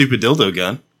the stupid dildo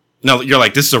gun. No, you're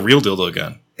like, this is a real dildo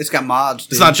gun. It's got mods,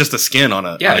 dude. It's not just a skin on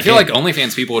a. Yeah, on a I feel hand. like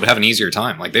OnlyFans people would have an easier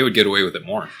time. Like they would get away with it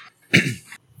more.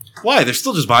 Why? They're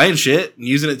still just buying shit and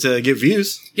using it to get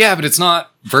views. Yeah, but it's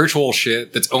not virtual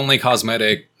shit that's only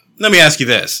cosmetic. Let me ask you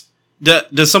this: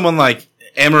 does someone like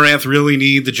Amaranth really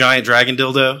need the giant dragon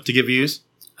dildo to get views?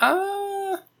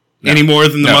 No. Any more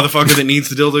than the No. motherfucker that needs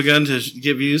the dildo gun to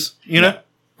get views? You know.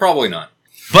 Probably not.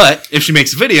 But if she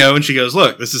makes a video and she goes,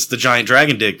 "Look, this is the giant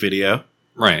dragon dick video,"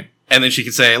 Right. and then she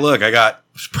can say, "Look, I got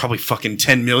probably fucking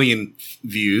 10 million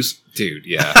views. Dude,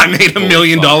 yeah. I made $1 Holy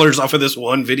million fuck. off of this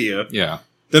one video." Yeah.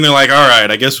 Then they're like, "All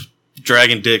right, I guess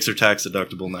dragon dicks are tax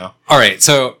deductible now." All right,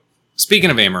 so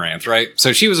speaking of Amaranth, right?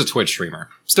 So she was a Twitch streamer.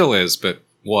 Still is, but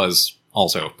was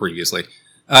also previously.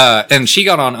 And she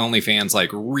got on OnlyFans like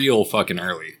real fucking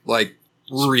early. Like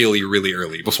really, really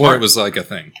early. Before Smart. it was like a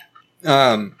thing.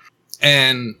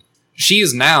 And she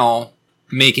is now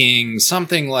making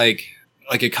something like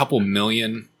a couple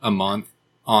million a month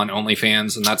on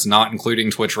OnlyFans, and that's not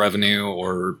including Twitch revenue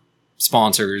or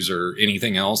sponsors or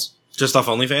anything else. Just off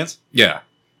OnlyFans? Yeah.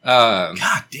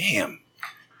 God damn.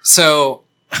 So,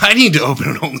 I need to open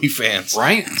an OnlyFans.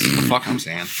 right? That's what the fuck I'm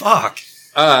saying. Fuck.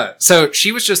 So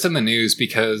she was just in the news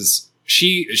because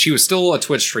she was still a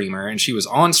Twitch streamer and she was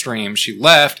on stream. She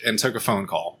left and took a phone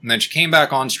call. And then she came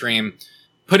back on stream,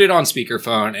 put it on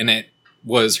speakerphone, and it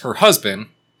was her husband.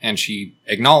 And she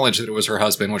acknowledged that it was her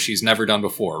husband, which she's never done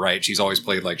before, right? She's always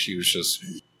played like she was just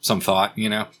some thought, you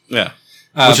know? Yeah.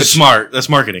 Which Which is smart. That's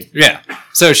marketing. Yeah.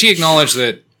 So she acknowledged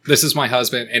that this is my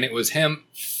husband, and it was him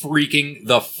freaking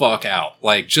the fuck out.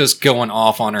 Like, just going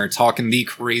off on her, talking the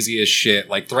craziest shit,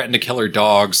 like, threatened to kill her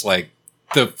dogs, like,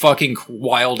 the fucking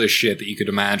wildest shit that you could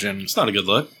imagine. It's not a good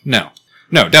look. No,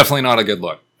 definitely not a good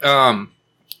look.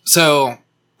 So,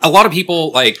 a lot of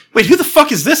people, like, Wait, who the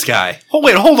fuck is this guy? Oh,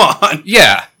 wait, hold on.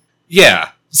 yeah.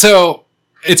 So,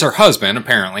 it's her husband,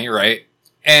 apparently, right?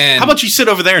 And How about you sit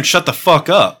over there and shut the fuck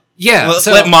up? yeah,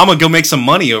 Let mama go make some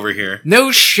money over here.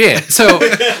 no shit. So,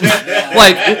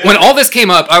 like, when all this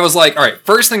came up, I was like, all right,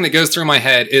 first thing that goes through my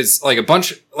head is, like, a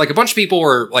bunch of people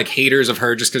were, like, haters of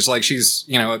her just because, like, she's,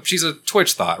 you know, she's a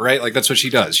Twitch thought, right? Like, that's what she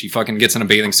does. She fucking gets in a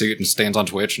bathing suit and stands on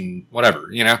Twitch and whatever,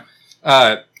 you know?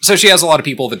 So she has a lot of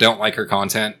people that don't like her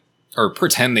content, or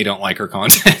pretend they don't like her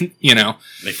content, you know?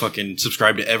 They fucking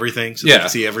subscribe to everything so Yeah. they can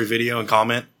see every video and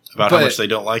comment about how But- much they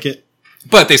don't like it.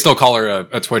 But they still call her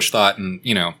a Twitch thought and,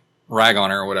 you know, rag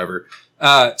on her or whatever.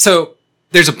 So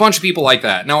there's a bunch of people like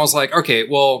that. And I was like, okay,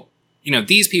 well, you know,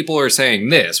 these people are saying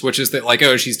this, which is that like,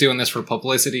 oh, she's doing this for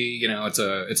publicity. You know, it's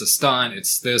a stunt.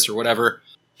 It's this or whatever.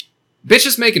 Bitch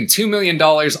is making $2 million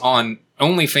on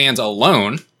OnlyFans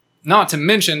alone, not to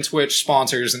mention Twitch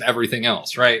sponsors and everything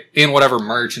else, right? And whatever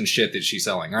merch and shit that she's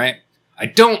selling, right? I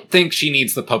don't think she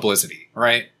needs the publicity,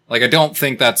 right? Like, I don't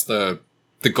think that's the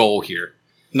goal here.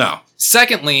 No.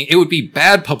 Secondly, it would be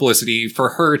bad publicity for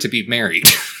her to be married,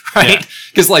 right? Yeah.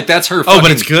 Because like that's her. Oh, but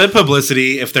it's good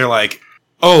publicity if they're like,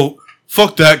 "Oh,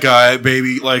 fuck that guy,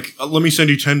 baby. Like, let me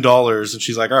send you $10." And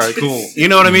she's like, "All right, cool." You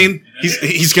know what I mean?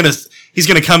 He's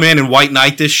gonna come in and white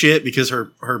knight this shit because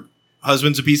her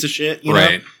husband's a piece of shit. You know?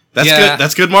 Right. That's Yeah. good.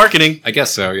 That's good marketing. I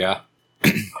guess so. Yeah.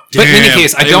 But in any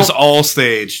case, it was all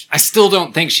staged. I still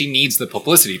don't think she needs the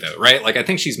publicity though, right? Like I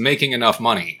think she's making enough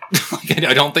money. Like,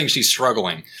 I don't think she's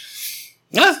struggling.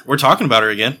 Yeah, we're talking about her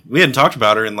again. We hadn't talked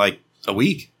about her in like a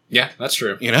week. Yeah, that's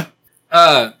true. You know?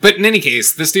 But in any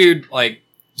case, this dude, like,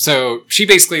 so she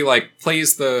basically, like,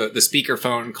 plays the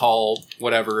speakerphone call,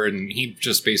 whatever, and he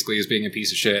just basically is being a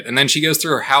piece of shit. And then she goes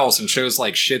through her house and shows,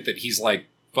 like, shit that he's, like,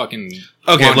 fucking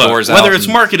Okay, blowing look, doors whether out it's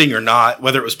and- marketing or not,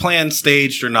 whether it was planned,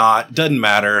 staged or not, doesn't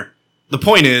matter. The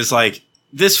point is, like,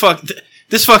 this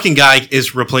fucking guy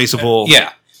is replaceable.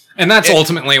 Yeah. And that's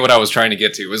ultimately what I was trying to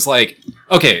get to, was like,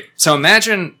 okay, so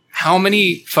imagine how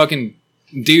many fucking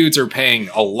dudes are paying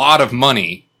a lot of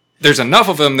money. There's enough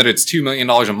of them that it's $2 million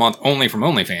a month only from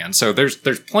OnlyFans. So there's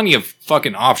plenty of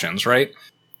fucking options, right?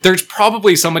 There's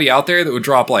probably somebody out there that would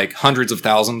drop like hundreds of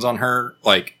thousands on her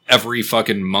like every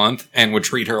fucking month and would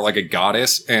treat her like a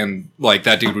goddess. And like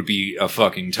that dude would be a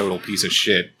fucking total piece of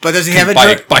shit. But does he have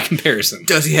by comparison?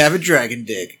 Does he have a dragon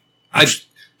dick?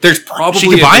 There's probably She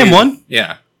could a buy him dude- one?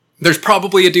 Yeah. There's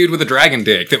probably a dude with a dragon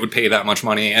dick that would pay that much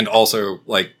money and also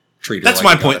like treat her That's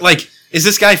like my a point. goddess. Like, is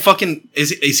this guy fucking,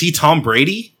 is he Tom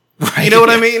Brady? Right. You know what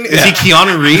I mean? Is he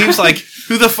Keanu Reeves? Like,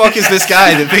 who the fuck is this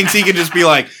guy that thinks he can just be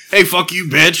like, "Hey, fuck you,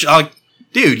 bitch"?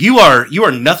 Dude, you are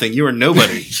nothing. You are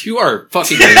nobody. You are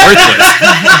fucking worthless.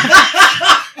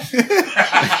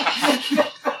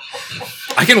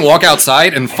 I can walk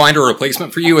outside and find a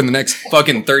replacement for you in the next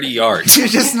fucking 30 yards. You're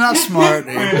just not smart,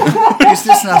 dude. You're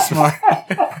just not smart.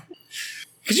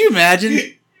 Could you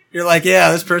imagine? You're like,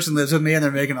 yeah, this person lives with me and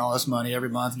they're making all this money every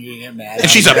month and you get mad. And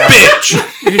she's a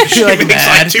bitch. You're like, Makes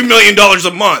mad. like $2 million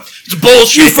a month. It's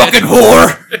bullshit. You fucking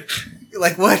whore. You're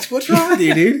like, what? What's wrong with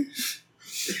you, dude?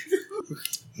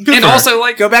 And also,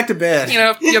 like, Go back to bed. you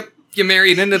know, you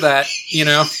married into that, you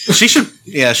know? She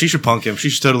should punk him. She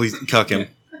should totally cuck him.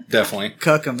 Definitely.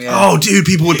 Cuck him, yeah. Oh, dude,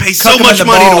 people would pay so Cuck him much in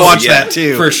the money to balls. watch Yeah, that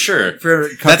too. for sure.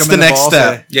 Cuck That's him the in next balls,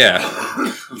 step.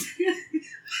 Yeah.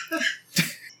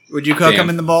 Would you cuck Damn. him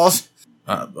in the balls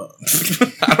I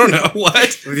don't know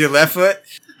what. with your left foot?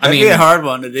 I That'd mean, be a hard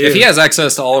one to do. if he has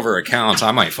access to all of her accounts,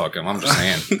 I might fuck him. I'm just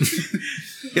saying.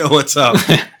 Yo, what's up?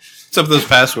 What's up with those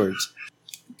passwords?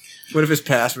 What if his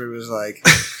password was like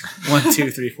 1,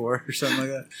 2, 3, 4 or something like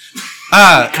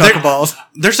that? There- Balls.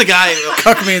 there's a guy.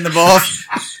 Cuck me in the balls.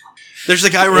 There's a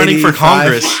guy running for 85.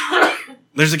 Congress.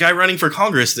 There's a guy running for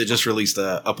Congress that just released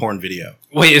a porn video.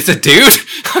 Wait, it's a dude?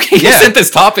 Okay, you Yeah. sent this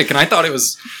topic, and I thought it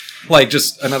was like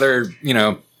just another, you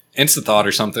know, Instathought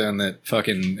or something that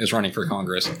fucking is running for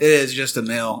Congress. It is just a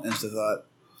male Instathought.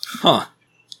 Huh.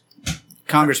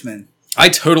 Congressman. I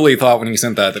totally thought when you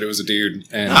sent that it was a dude,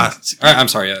 and Ah. I'm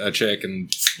sorry, a chick,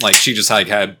 and like she just like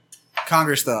had.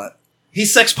 Congress thought.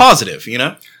 He's sex positive, you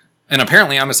know. And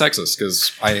apparently, I'm a sexist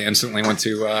because I instantly went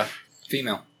to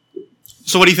female.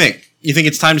 So what do you think? You think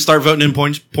it's time to start voting in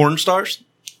porn stars?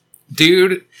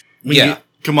 Dude, We yeah. get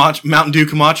Camacho, Mountain Dew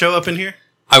Camacho up in here.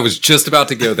 I was just about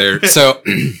to go there. So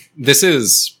this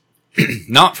is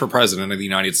not for president of the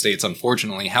United States,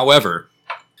 unfortunately. However,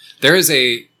 there is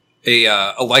a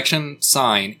election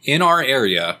sign in our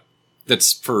area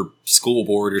that's for school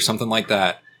board or something like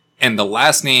that, and the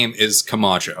last name is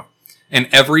Camacho. And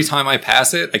every time I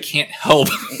pass it, I can't help.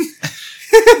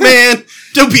 Man,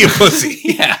 don't be a pussy.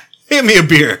 Yeah. Hand me a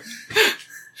beer.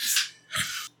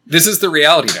 This is the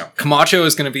reality now. Camacho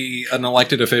is going to be an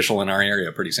elected official in our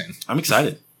area pretty soon. I'm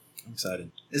excited.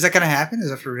 Is that going to happen? Is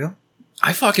that for real?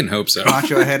 I fucking hope so.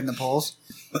 Macho ahead in the polls?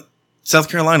 South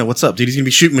Carolina, what's up, dude? He's gonna be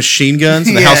shooting machine guns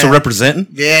in the Yeah. House of Representing.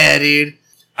 Yeah, dude.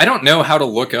 I don't know how to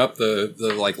look up the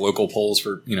like local polls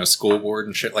for, you know, school board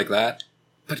and shit like that.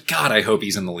 But God, I hope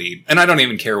he's in the lead. And I don't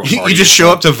even care what party. You just he's show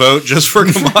from. up to vote just for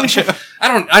Camacho.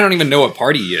 I don't even know what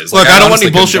party he is. Look, I don't want honestly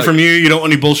any bullshit couldn't from tell you. You don't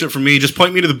want any bullshit from me. Just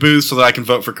point me to the booth so that I can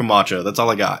vote for Camacho. That's all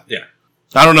I got. Yeah.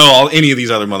 I don't know any of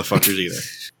these other motherfuckers either.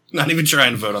 Not even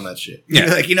trying to vote on that shit. Yeah.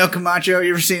 You're like, you know Camacho?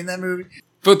 You ever seen that movie?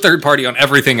 Vote third party on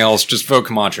everything else. Just vote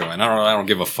Camacho in. I don't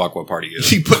give a fuck what party he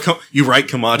is. You write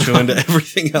Camacho into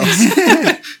everything else.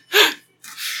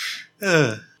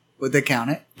 Would they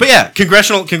count it? But yeah,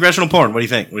 congressional porn. What do you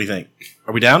think?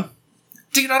 Are we down?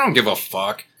 Dude, I don't give a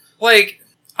fuck. Like,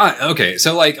 okay,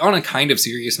 so like on a kind of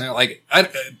serious note, like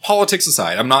politics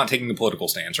aside, I'm not taking a political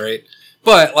stance, right?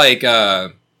 But like,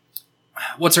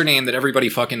 what's her name that everybody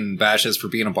fucking bashes for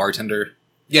being a bartender?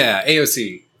 Yeah,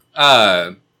 AOC.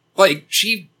 Like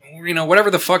she, you know,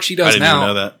 whatever the fuck she I does didn't now. even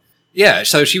know that. Yeah,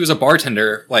 so she was a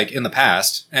bartender like in the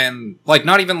past, and like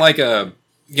not even like a,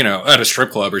 you know, at a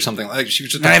strip club or something. Like she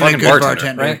was just Not a even a fucking good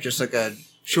bartender, right? Just like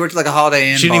she worked at like a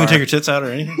Holiday Inn She didn't even bar. take her tits out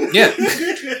or anything. Yeah,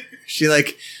 She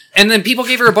like, and then people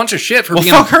gave her a bunch of shit for Well,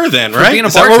 being fuck a, her then, for right? being a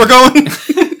Is that where we're going?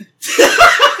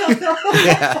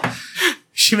 yeah.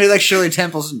 She made like Shirley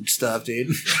Temples and stuff,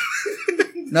 dude.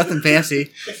 Nothing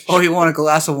fancy. Oh, you want a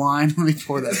glass of wine? Let me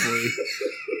pour that for you.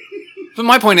 But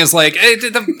my point is like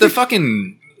the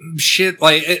fucking shit,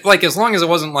 like as long as it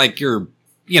wasn't like you're,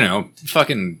 you know,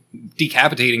 fucking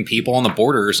decapitating people on the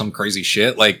border or some crazy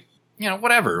shit, like, you know,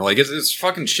 whatever. Like it's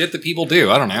fucking shit that people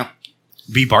do. I don't know.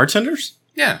 Be bartenders?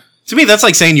 Yeah. To me, that's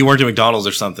like saying you worked at McDonald's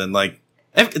or something. Like,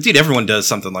 dude, everyone does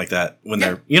something like that when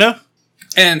they're, you know?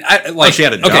 And I like she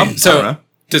had a job. Okay, I don't so know.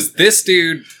 does this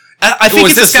dude? I think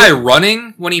Was it's this guy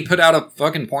running when he put out a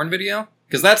fucking porn video?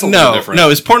 Because that's a little different. No,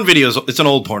 his porn videos. It's an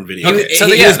old porn video. Okay. So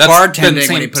he yeah, was that's the bartending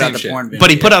same- when he put out same the shit. porn video. But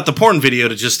he put out the porn video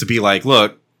to be like,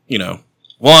 look, you know,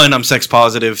 one, I'm sex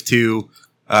positive. Two,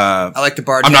 I like the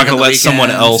bartender. I'm not going to on the let someone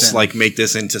weekends else and- like make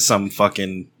this into some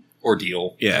fucking.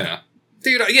 Ordeal. Yeah.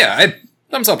 Dude. Yeah.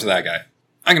 Thumbs up to that guy.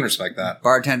 I can respect that.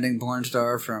 bartending porn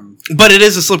star from. But it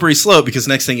is a slippery slope because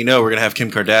next thing you know, we're going to have Kim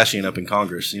Kardashian up in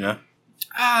Congress. You know,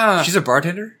 She's a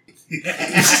bartender.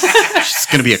 she's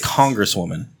going to be a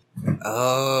congresswoman.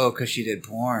 Oh, because she did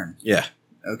porn. Yeah.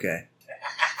 Okay.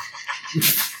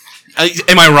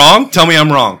 Am I wrong? Tell me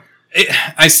I'm wrong.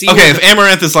 I see. Okay, if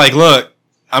Amaranth is like, look,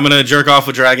 I'm going to jerk off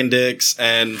with dragon dicks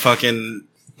and fucking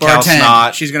cow Bartend.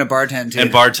 snot She's gonna bartend too. and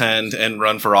bartend and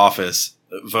run for office.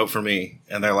 Vote for me.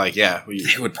 And they're like, yeah.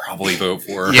 they would probably vote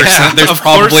for her. Yeah, There's of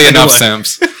course probably they enough would.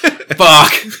 simps.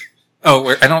 Fuck.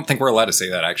 Oh, I don't think we're allowed to say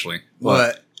that, actually.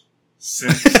 What?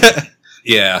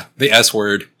 Yeah, the S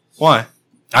word. Why?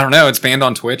 I don't know. It's banned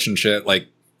on Twitch and shit. Like,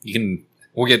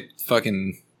 we'll get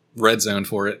fucking red zone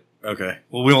for it. Okay.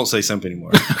 Well, we won't say simp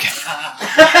anymore. Okay.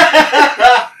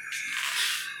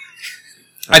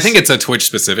 I think it's a Twitch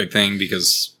specific thing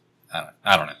because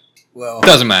I don't know. Well,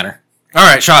 Doesn't matter. All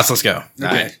right, shots. Let's go. okay.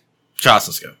 Alright. Shots.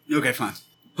 Let's go. Okay, fine.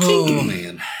 Oh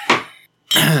man.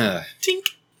 Tink.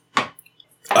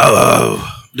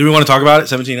 Oh. Do we want to talk about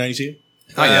it? 1792.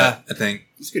 Oh yeah. I think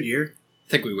It's a good year.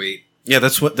 we wait. Yeah,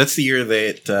 that's the year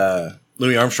that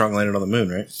Louis Armstrong landed on the moon,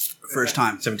 right? First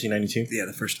time. 1792. Yeah,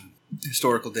 the first time.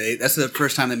 Historical date. That's the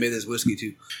first time they made this whiskey,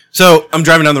 too. So I'm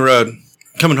driving down the road,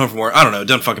 coming home from work. I don't know. It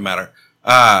doesn't fucking matter.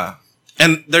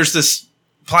 And there's this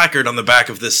placard on the back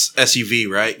of this SUV,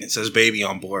 right? And it says "baby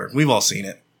on board." We've all seen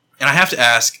it. And I have to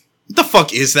ask, what the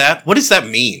fuck is that? What does that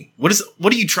mean? What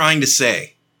are you trying to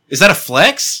say? Is that a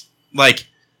flex? Like,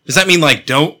 does that mean like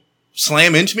don't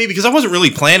slam into me? Because I wasn't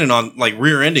really planning on like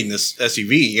rear-ending this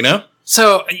SUV, you know?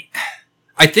 So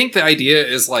I think the idea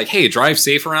is like, hey, drive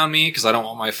safe around me because I don't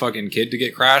want my fucking kid to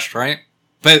get crashed, right?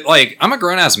 But like, I'm a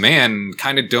grown ass man,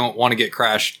 kind of don't want to get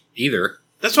crashed either.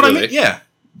 That's what I mean. Yeah.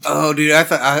 Oh, dude, I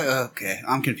thought... okay,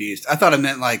 I'm confused. I thought it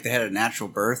meant like they had a natural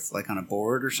birth, like on a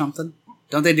board or something.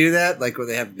 Don't they do that? Like where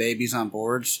they have babies on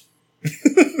boards?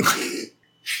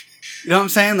 You know what I'm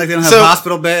saying? Like they don't have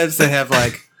hospital beds. They have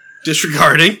like...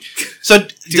 Disregarding. So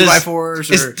 2x4s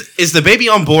or... Is the baby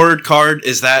on board card,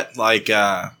 is that like,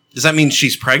 does that mean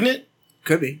she's pregnant?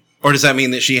 Could be. Or does that mean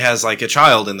that she has like a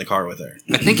child in the car with her?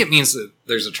 I think it means that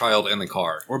there's a child in the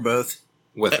car Or both.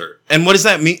 with her. And what does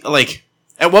that mean? Like,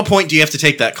 at what point do you have to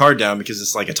take that card down because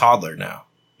it's like a toddler now?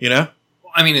 You know?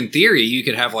 I mean, in theory, you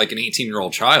could have like an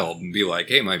 18-year-old child and be like,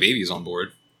 hey, my baby's on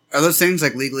board. Are those things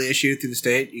like legally issued through the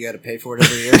state? You got to pay for it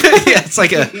every year? Yeah, it's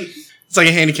like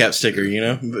a handicap sticker, you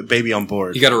know? Baby on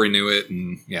board. You got to renew it,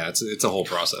 and yeah, it's a whole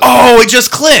process. Oh, it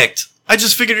just clicked! I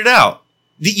just figured it out.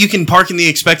 You can park in the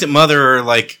expectant mother or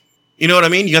like, you know what I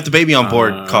mean? You got the baby on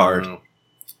board card.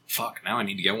 Fuck, now I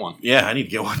need to get one. Yeah, I need to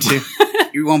get one too.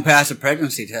 You won't pass a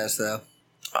pregnancy test, though.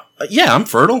 Yeah, I'm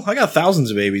fertile. I got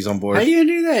thousands of babies on board. How you going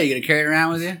to do that? You going to carry it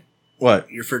around with you? What?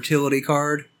 Your fertility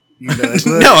card? You're gonna be like,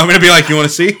 look, No, I'm going to be like, you want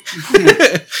to see?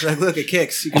 like, look, it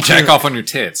kicks. You can Check do it. off on your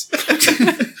tits.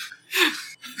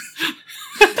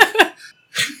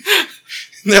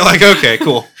 And they're like, okay,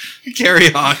 cool.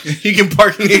 Carry on. You can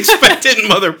park in the expectant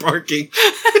mother parking.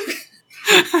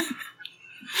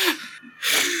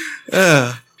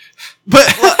 But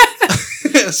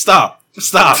stop.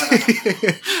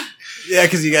 Yeah,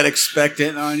 because you got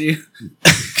expectant on you.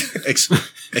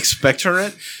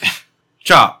 Expectorant?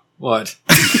 Chop. What?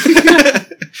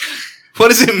 What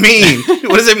does it mean?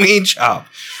 What does it mean, Chop?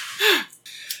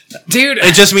 Dude,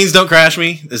 It just means don't crash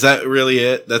me? Is that really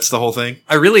it? That's the whole thing?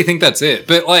 I really think that's it.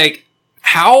 But like,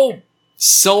 how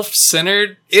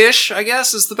self-centered-ish, I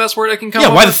guess, is the best word I can come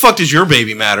up Why the with. fuck does your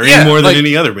baby matter Yeah, any more than like-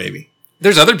 any other baby?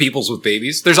 There's other people's with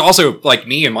babies. There's also like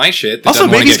me and my shit. That Also,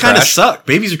 doesn't wanna babies get kind of crashed. suck.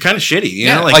 Babies are kind of shitty. You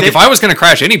Yeah, know? like if I was going to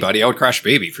crash anybody, I would crash a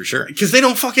baby for sure. Because they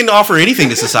don't fucking offer anything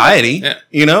to society. Yeah.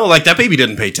 You know? Like, that baby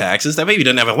doesn't pay taxes. That baby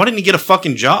doesn't have why didn't he get a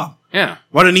fucking job? Yeah.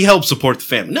 Why didn't he help support the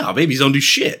family? No, babies don't do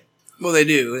shit. Well, they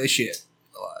do. They shit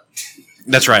a lot.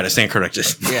 That's right. I stand corrected.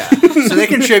 Yeah. So they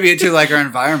contribute to like our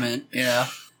environment, you know.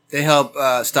 They help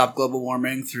stop global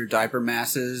warming through diaper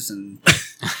masses and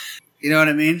you know what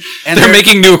I mean? And They're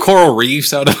making new coral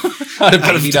reefs out of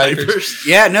baby diapers.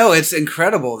 yeah, no, it's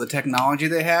incredible the technology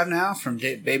they have now from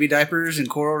baby diapers and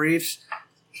coral reefs.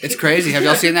 It's crazy. Have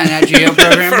y'all seen that Nat Geo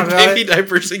program For about baby it?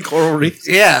 diapers and coral reefs.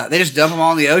 Yeah, they just dump them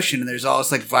all in the ocean, and there's all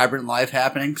this like vibrant life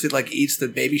happening because it like eats the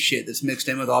baby shit that's mixed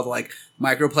in with all the like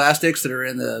microplastics that are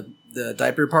in the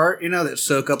diaper part, you know, that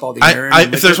soak up all the urine.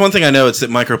 and If there's one thing I know, it's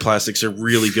that microplastics are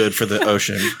really good for the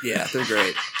ocean. yeah, they're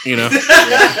great. You know,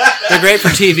 They're great for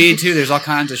TV too. There's all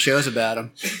kinds of shows about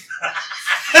them.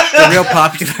 They're real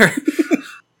popular.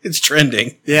 it's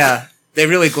trending. Yeah, they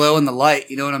really glow in the light.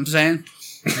 You know what I'm saying?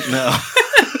 No,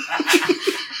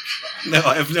 no,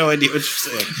 I have no idea what you're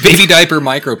saying. Baby diaper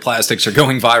microplastics are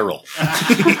going viral.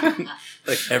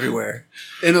 Like everywhere,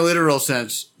 in a literal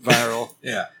sense, viral.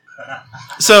 Yeah.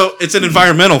 So it's an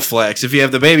environmental flex. If you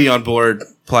have the baby on board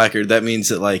placard, that means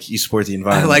that like you support the I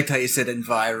environment. liked how you said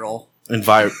enviral.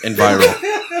 Enviral.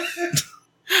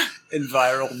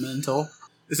 Environmental.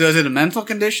 So is it a mental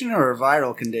condition or a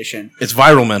viral condition? It's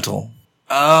viral mental.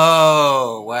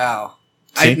 Oh, wow.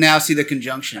 See? I now see the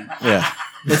conjunction. Yeah,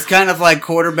 It's kind of like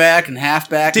quarterback and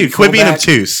halfback. dude, and quit being fullback.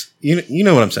 obtuse. You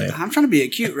know what I'm saying. I'm trying to be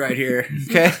cute right here,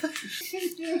 okay?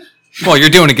 Well, you're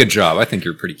doing a good job. I think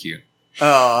you're pretty cute.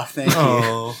 Oh, thank you.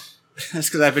 Oh, That's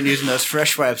because I've been using those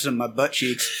fresh wipes on my butt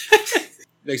cheeks.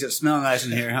 Makes it smell nice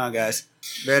in here, huh, guys?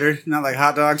 Better? Not like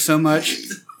hot dogs so much?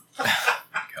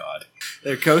 God.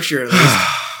 They're kosher, at least.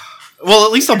 Well,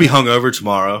 at least I'll be hungover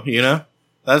tomorrow, you know?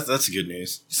 That's good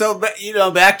news. So,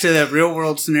 back to the real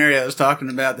world scenario I was talking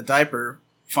about, the diaper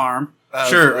farm.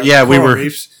 Sure. Yeah, we coral were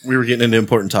reefs. getting into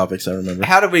important topics, I remember.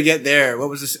 How did we get there? What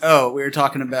was this? Oh, we were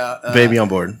talking about... Baby on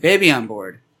board. Baby on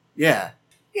board. Yeah.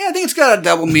 Yeah, I think it's got a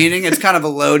double meaning. It's kind of a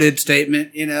loaded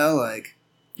statement, like,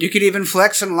 you could even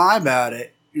flex and lie about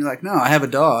it. You're like, no, I have a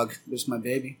dog. It's my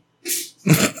baby.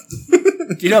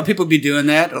 People be doing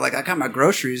that. They're like, I got my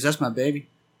groceries. That's my baby.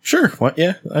 Sure. What?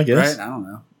 Yeah, I guess. Right? I don't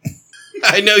know.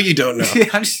 I know you don't know. Yeah,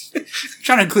 I'm just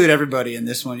trying to include everybody in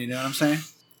this one, you know what I'm saying?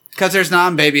 Because there's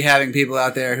non-baby having people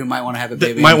out there who might want to have a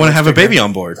baby. Might want to have a baby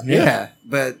on board. Yeah,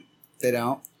 but they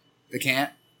don't. They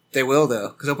can't. They will, though,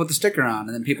 because they'll put the sticker on,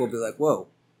 and then people will be like, whoa.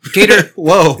 Gator,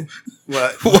 whoa.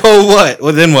 What? Whoa, what?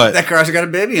 Well, then what? That car's got a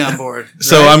baby on board.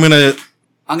 So right?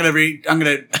 I'm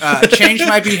gonna change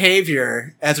my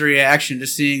behavior as a reaction to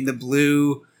seeing the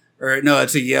blue, or no,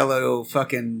 it's a yellow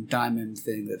fucking diamond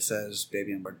thing that says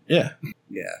baby on board. Yeah.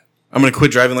 Yeah. I'm gonna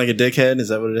quit driving like a dickhead. Is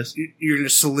that what it is? You're gonna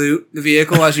salute the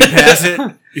vehicle as you pass it.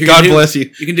 God bless you.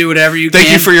 You can do whatever you can.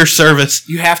 Thank you for your service.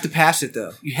 You have to pass it,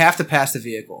 though. You have to pass the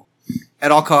vehicle.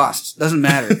 At all costs. Doesn't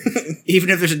matter. Even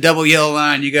if there's a double yellow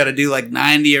line, you got to do like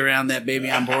 90 around that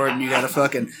baby on board, and you got to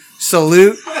fucking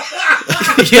salute.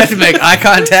 You have to make eye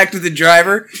contact with the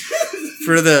driver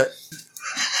for the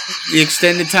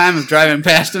extended time of driving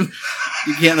past him.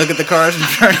 You can't look at the cars in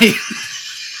front of you.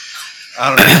 I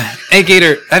don't know. Hey,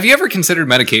 Gator, have you ever considered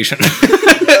medication?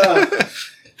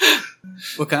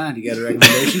 What kind? You got a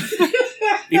recommendation?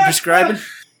 You prescribing?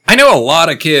 I know a lot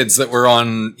of kids that were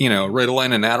on,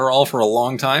 Ritalin and Adderall for a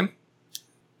long time,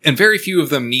 and very few of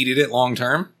them needed it long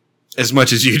term. As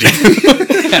much as you do.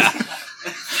 Yeah.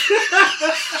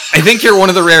 I think you're one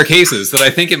of the rare cases that I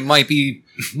think it might be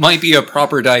a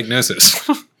proper diagnosis.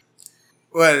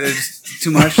 What? It's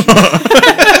too much?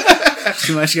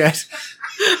 Too much, guys?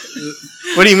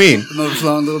 What do you mean? I'm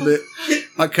overflowing a little bit.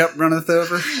 My cup runneth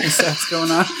over. Is that what's going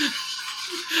on?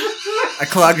 I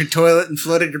clogged your toilet and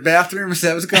flooded your bathroom. Is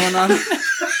that what's going on?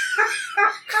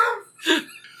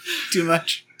 Too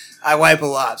much. I wipe a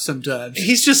lot sometimes.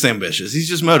 He's just ambitious. He's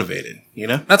just motivated,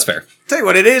 That's fair. Tell you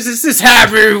what it is. It's this high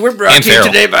brew. We're brought And to you feral.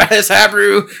 today by this high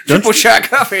brew triple shot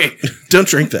coffee. Don't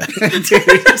drink that. Dude,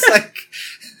 it's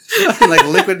like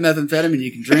liquid methamphetamine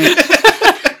you can drink.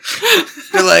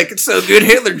 They're like, it's so good,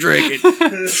 Hitler drank it.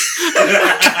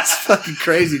 It's fucking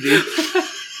crazy, dude.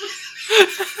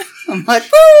 I'm like,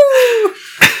 woo!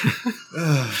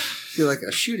 I feel like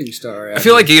a shooting star. I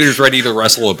feel like Gator's ready to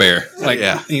wrestle a bear. Like,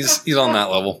 Yeah. he's on that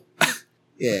level.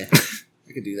 Yeah,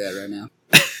 I could do that right now.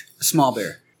 A small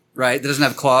bear, right? That doesn't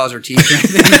have claws or teeth or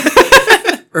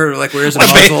anything. Or like, where's a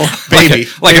muzzle? Baby.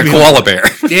 Like a koala bear.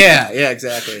 Yeah,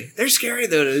 exactly. They're scary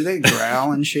though. Do they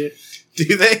growl and shit?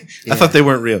 Do they? Yeah. I thought they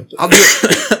weren't real. I'll do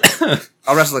it.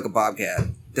 I'll wrestle like a bobcat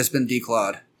that's been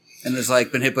declawed and has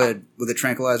like been hit with a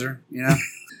tranquilizer.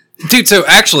 Dude, so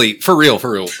actually, for real,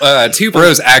 two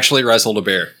bros actually wrestled a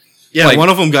bear. Yeah, Like- one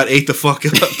of them got ate the fuck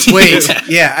up. Wait,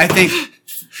 yeah, I think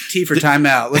T for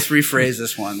timeout. Let's rephrase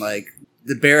this one. Like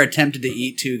the bear attempted to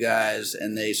eat two guys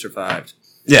and they survived,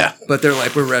 Yeah. but they're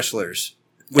like, we're wrestlers.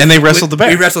 And they wrestled the bear.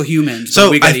 We wrestle humans, So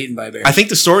but we got I- eaten by bears. I think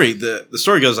the story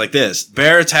goes like this: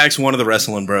 Bear attacks one of the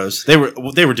wrestling bros. They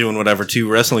were doing whatever two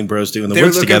wrestling bros do in the They were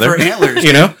woods looking together, for antlers,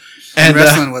 and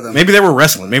wrestling with them. Maybe they were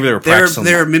wrestling. Maybe they were practicing.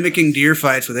 They're mimicking deer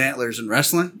fights with antlers and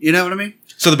wrestling. You know what I mean?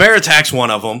 So the bear attacks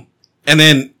one of them, and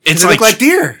then it's They look like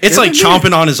deer. It's They like look like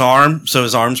chomping on his arm, so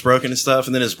his arm's broken and stuff.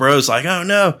 And then his bro's like, "Oh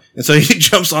no!" And so he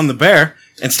jumps on the bear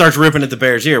and starts ripping at the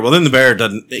bear's ear. Well, then the bear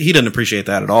doesn't appreciate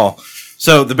that at all.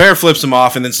 So the bear flips him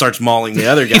off and then starts mauling the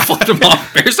other guy. He flipped him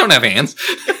off. Bears don't have hands.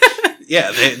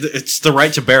 Yeah, it's the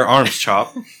right to bear arms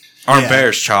chop. Yeah.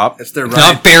 Bears chop. It's their right.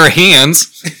 Not bare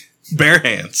hands. Bare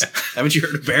hands. Haven't you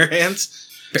heard of bare hands?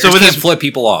 Bears So with can't his flip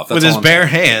people off. That's with all his I'm bare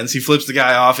hands, he flips the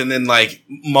guy off and then like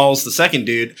mauls the second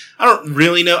dude. I don't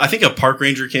really know. I think a park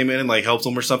ranger came in and like helped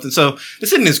him or something. So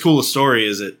this isn't as cool a story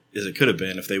as it could have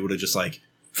been if they would have just like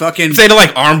Fucking if they'd have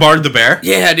like armbarred the bear.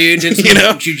 yeah, dude. It's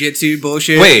jujitsu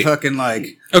bullshit. Wait. Fucking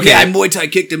like Okay. Yeah, I Muay Thai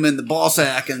kicked him in the ball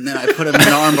sack and then I put him in an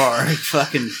armbar.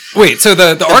 Fucking Wait, so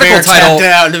the article bear title tapped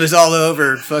out and it was all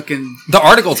over. Fucking the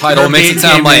article title makes it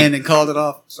sound came in like and called it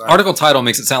off. Sorry. article title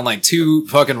makes it sound like two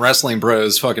fucking wrestling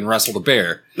bros fucking wrestled a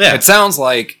bear. Yeah. It sounds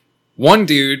like one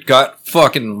dude got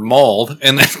fucking mauled,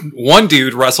 and then one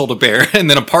dude wrestled a bear, and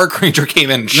then a park ranger came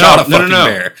in and shot a fucking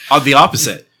bear. The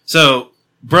opposite. So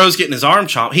bro's getting his arm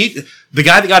chomped. The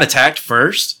guy that got attacked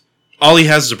first all he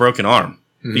has is a broken arm.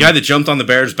 The guy that jumped on the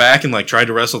bear's back and like tried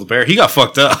to wrestle the bear, he got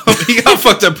fucked up. He got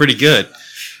fucked up pretty good.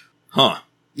 Huh.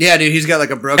 Yeah, dude, he's got like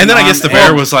a broken And then I arm guess the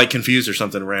bear was like confused or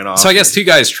something and ran off. So I guess 2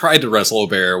 guys tried to wrestle a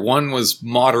bear. One was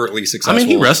moderately successful. I mean,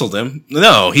 he wrestled him.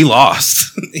 No, he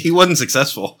lost. He wasn't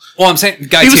successful. Well, I'm saying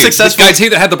guy He was 2. successful. Guy 2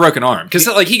 that had the broken arm. Because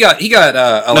like he got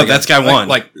No, that's guy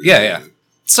 1. Yeah.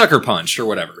 Sucker punched or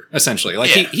whatever, essentially.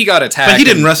 Like Yeah. he got attacked. But he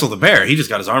didn't wrestle the bear. He just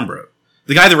got his arm broke.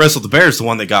 The guy that wrestled the bear is the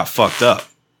one that got fucked up.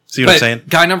 See what I'm saying?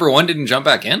 Guy number 1 didn't jump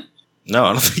back in? No,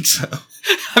 I don't think so.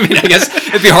 I mean, I guess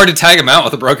it'd be hard to tag him out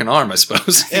with a broken arm, I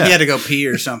suppose. He had to go pee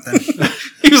or something.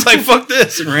 He was like, fuck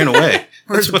this, and ran away.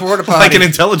 Where's the porta potty? Like an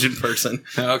intelligent person.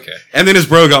 Okay. And then his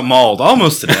bro got mauled,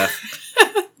 almost to death.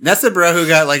 That's the bro who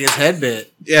got like his head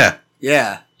bit. Yeah.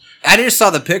 Yeah. I just saw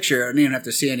the picture. I didn't even have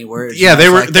to see any words. Yeah, they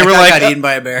were That guy like, got eaten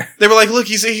by a bear. They were like, look,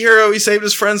 he's a hero. He saved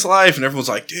his friend's life. And everyone's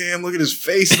like, damn, look at his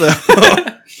face, though.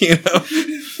 You know?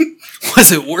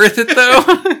 Was it worth it, though?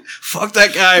 Fuck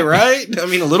that guy, right? I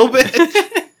mean, a little bit.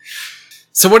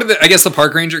 So what did I guess the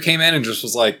park ranger came in and just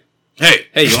was like, Hey,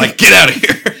 you like get out of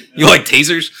here. you like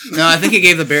tasers? No, I think he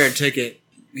gave the bear a ticket.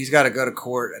 He's got to go to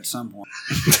court at some point.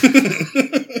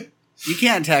 You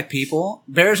can't attack people.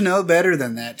 Bears know better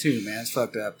than that, too, man. It's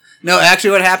fucked up. No,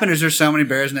 actually, what happened is there's so many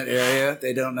bears in that area,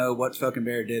 they don't know what fucking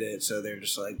bear did it, so they're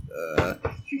just like,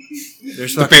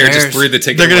 there's The fucking bear bears. just threw the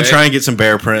ticket They're going away. to try and get some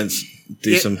bear prints.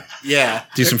 Do some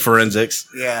forensics.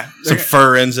 Yeah. Some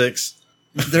forensics.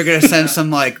 They're going to send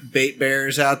some, like, bait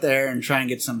bears out there and try and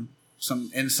get some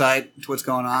insight to what's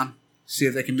going on. See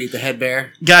if they can beat the head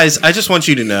bear. Guys, I just want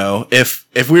you to know, if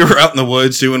we were out in the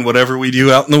woods doing whatever we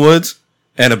do out in the woods,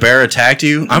 and a bear attacked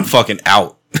you, I'm fucking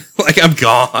out. Like, I'm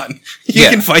gone. You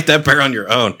can fight that bear on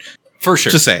your own. For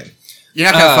sure. Just saying.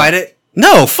 You're not going to fight it?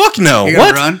 No, fuck no. You're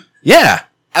What? going to run? Yeah.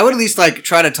 I would at least, like,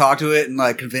 try to talk to it and,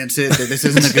 like, convince it that this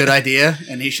isn't a good idea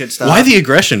and he should stop. Why the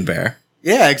aggression, bear?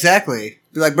 Yeah, exactly.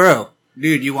 Be like, bro,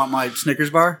 dude, you want my Snickers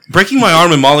bar? Breaking my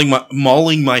arm and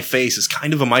mauling my face is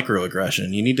kind of a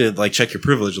microaggression. You need to, like, check your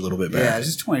privilege a little bit, bear. Yeah, this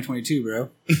is 2022, bro.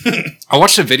 I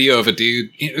watched a video of a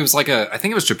dude. It was like I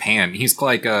think it was Japan. He's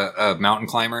like a mountain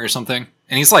climber or something.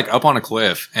 And he's like up on a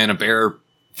cliff and a bear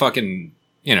fucking,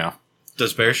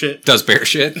 Does bear shit? does bear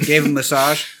shit. Gave him a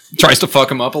massage. Tries to fuck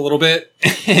him up a little bit.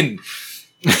 And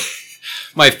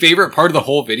my favorite part of the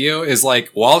whole video is like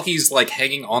while he's like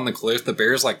hanging on the cliff, the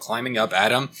bear's like climbing up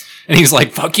at him. And he's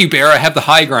like, fuck you, bear. I have the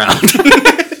high ground.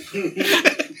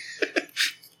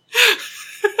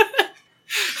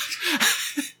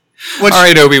 All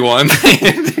right, Obi-Wan.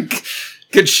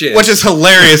 Good shit. Which is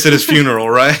hilarious at his funeral,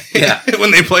 right? Yeah.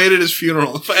 When they played at his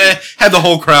funeral. Had the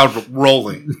whole crowd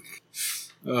rolling.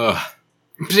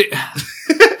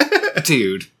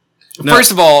 Dude. No.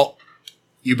 First of all,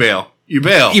 You bail. You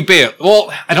bail. you bail.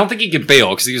 Well, I don't think he could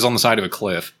bail because he was on the side of a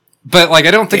cliff. But like,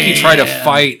 I don't think he tried to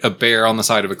fight a bear on the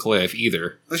side of a cliff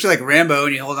either. Looks like Rambo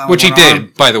and you hold on Which with he one did,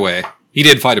 arm. by the way. He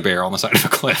did fight a bear on the side of a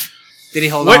cliff. Did he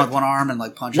hold What- on with one arm and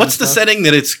like punch him What's and the stuff? setting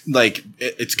that it's like,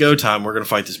 it's go time, we're going to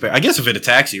fight this bear? I guess if it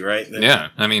attacks you, right? Then- Yeah,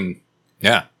 I mean,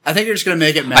 yeah. I think you're just going to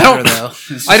make it don't- matter, though. It's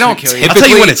just I don't gonna kill you. I'll tell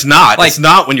you when Typically, it's not. like- It's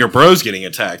not when your bro's getting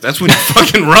attacked. That's when you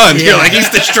fucking run. Yeah. You're like, he's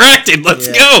distracted. Let's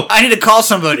Yeah. go. I need to call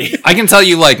somebody. I can tell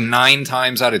you like 9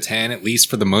 times out of 10, at least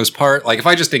for the most part, like if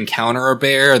I just encounter a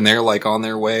bear and they're like on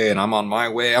their way and I'm on my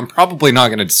way, I'm probably not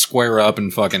going to square up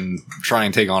and fucking try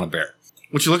and take on a bear.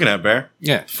 What you looking at, bear?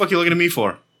 Yeah. The fuck you looking at me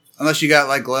for? Unless you got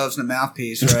like gloves and a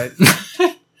mouthpiece, right?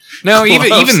 No, even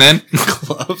Gloves. then,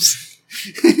 Gloves.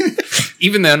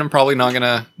 even then, I'm probably not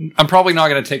gonna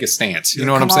take a stance. You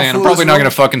know what Come I'm on, saying? I'm fool, probably let's not roll. gonna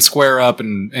fucking square up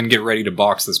and get ready to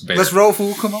box this bear. Let's roll,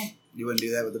 fool. Come on. You wouldn't do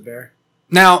that with a bear.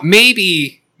 Now,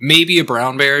 maybe a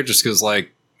brown bear, just because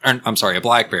like, I'm sorry, a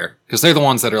black bear, because they're the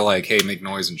ones that are like, hey, make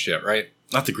noise and shit, right?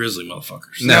 Not the grizzly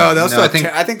motherfuckers. No, they'll still I think-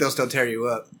 I think they'll still tear you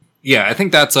up. Yeah, I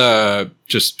think that's a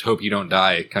just hope you don't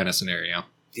die kind of scenario.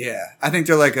 Yeah, I think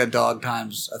they're like a dog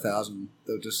times 1,000.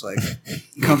 They'll just like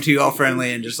come to you all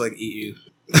friendly and just like eat you.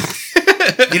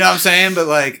 You know what I'm saying? But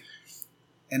like,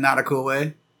 in not a cool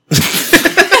way.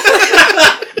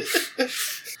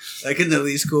 Like in the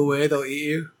least cool way, they'll eat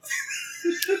you.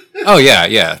 Oh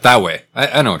yeah, that way.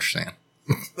 I know what you're saying.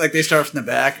 Like they start from the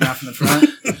back, not from the front.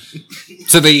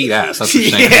 So they eat ass. That's what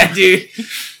you're saying. Yeah, dude.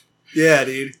 Yeah,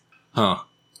 dude. Huh.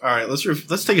 All right, let's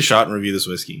take a shot and review this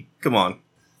whiskey. Come on.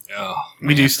 Oh,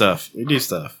 We do stuff. We do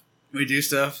stuff. We do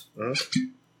stuff.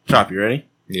 Chop, you ready?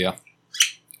 yeah.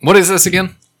 What is this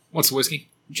again? What's the whiskey?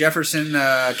 Jefferson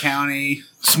County.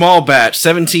 Small batch,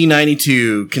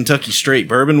 1792, Kentucky straight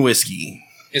bourbon whiskey.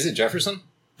 Is it Jefferson?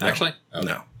 No. Actually, oh.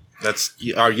 No.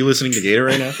 Are you listening to Gator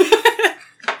right now?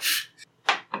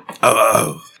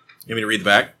 Oh. You want me to read the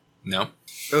back? No.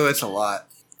 Oh, it's a lot.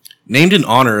 Named in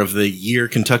honor of the year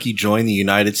Kentucky joined the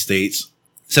United States,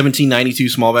 1792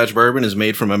 small batch bourbon is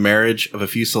made from a marriage of a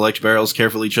few select barrels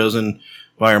carefully chosen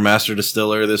by our master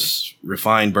distiller. This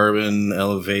refined bourbon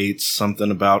elevates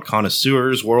something about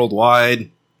connoisseurs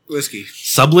worldwide. Whiskey.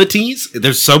 Sublities?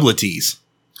 There's sublities.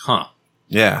 Huh.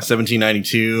 Yeah,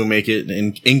 1792, make it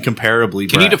incomparably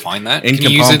Can you brash. define that? Can you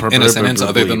use it in a sentence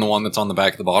other than the one that's on the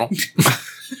back of the bottle?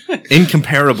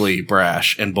 Incomparably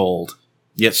brash and bold,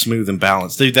 yet smooth and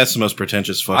balanced. Dude, that's the most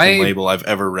pretentious fucking label I've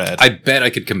ever read. I bet I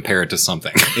could compare it to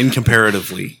something.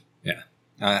 Incomparatively. Yeah.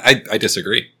 I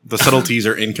disagree. The subtleties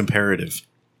are incomparative.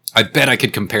 I bet I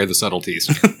could compare the subtleties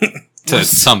to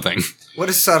something. What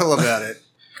is subtle about it?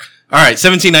 All right,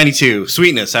 1792.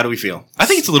 Sweetness, how do we feel? I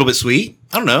think it's a little bit sweet.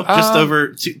 I don't know, just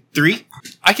over 3?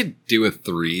 I could do a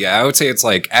 3. Yeah, I would say it's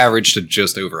like average to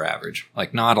just over average.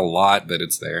 Like not a lot, but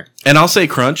it's there. And I'll say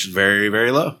crunch, very,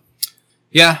 very low.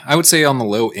 Yeah, I would say on the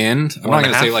low end. I'm not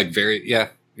going to say like very, yeah.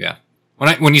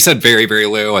 When you said very, very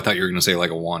low, I thought you were going to say like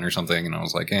a 1 or something, and I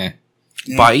was like, eh.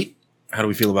 Yeah. Bite, how do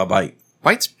we feel about bite?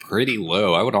 Bite's pretty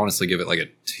low. I would honestly give it like a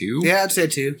 2. Yeah, I'd say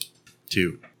 2.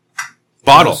 2.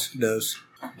 Bottle. Dose.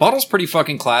 Bottle's pretty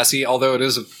fucking classy, although it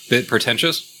is a bit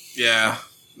pretentious. Yeah.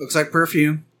 Looks like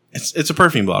perfume. It's a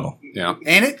perfume bottle. Yeah.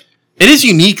 Ain't it? It is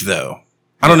unique, though.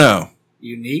 I don't know.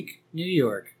 Unique New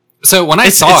York. So when I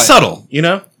It's saw it, subtle, you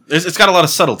know? It's got a lot of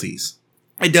subtleties.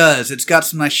 It does. It's got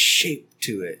some nice shape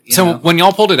to it. You so know? when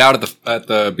y'all pulled it out at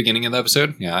the beginning of the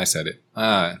episode, yeah, I said it.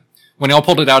 When y'all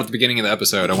pulled it out at the beginning of the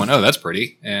episode, I went, "Oh, that's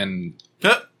pretty," and you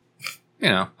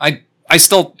know, I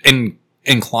still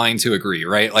inclined to agree,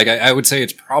 right? Like I would say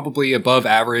it's probably above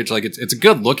average. Like it's a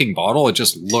good looking bottle. It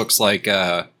just looks like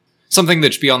something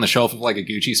that should be on the shelf of like a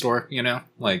Gucci store, you know,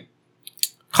 like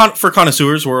For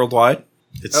connoisseurs worldwide.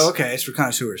 It's, okay. It's for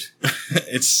connoisseurs.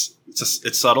 it's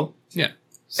subtle. yeah.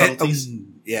 Subtleties.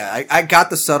 Yeah, I got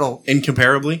the subtle.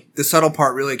 Incomparably. The subtle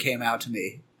part really came out to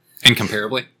me.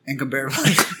 Incomparably.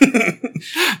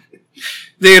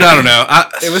 Dude, I don't know.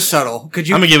 It was subtle. Could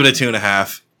you? I'm gonna give it a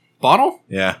 2.5. Bottle?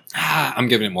 Yeah. I'm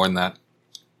giving it more than that.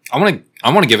 I want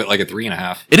to give it like a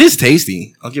 3.5. It is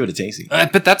tasty. I'll give it a tasty.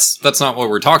 But that's not what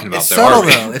we're talking about. It's though, subtle are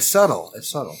we? though. It's subtle. It's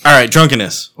subtle. All right,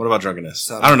 drunkenness. What about drunkenness?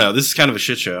 Subtle. I don't know. This is kind of a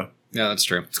shit show. Yeah, that's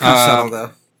true. It's kind of subtle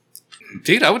though.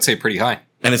 Dude, I would say pretty high.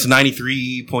 And it's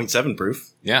 93.7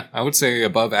 proof. Yeah, I would say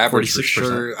above average for 46%.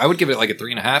 sure. I would give it like a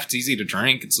 3.5. It's easy to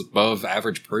drink. It's above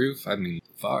average proof. I mean,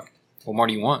 fuck. What more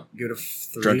do you want? Give it a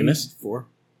 3. Drunkenness? 4.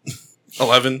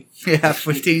 11 Yeah,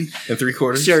 15. and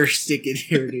 3/4. Sure, stick it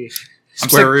here, dude.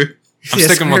 Square root. I'm Yeah,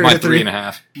 sticking with my square root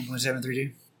 3.5.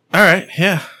 1.732. All right,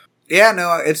 yeah. Yeah,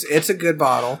 no, it's a good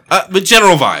bottle. But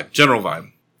general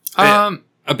vibe.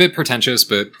 A bit pretentious,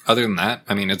 but other than that,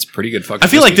 I mean, it's pretty good fucking I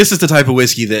feel like whiskey. this is the type of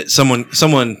whiskey that someone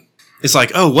is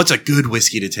like, oh, what's a good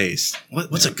whiskey to taste?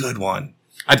 What's a good one?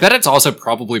 I bet it's also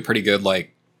probably pretty good,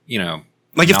 like, you know.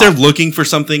 Like if not- they're looking for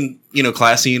something, you know,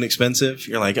 classy and expensive,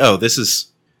 you're like, oh, this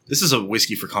is a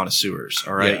whiskey for connoisseurs.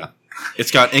 All right. Yeah.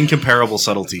 It's got incomparable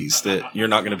subtleties that you're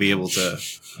not going to be able to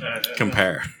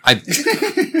compare.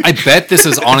 I bet this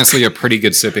is honestly a pretty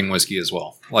good sipping whiskey as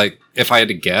well. Like, if I had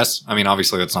to guess, I mean,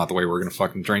 obviously that's not the way we're going to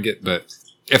fucking drink it, but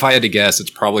if I had to guess, it's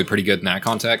probably pretty good in that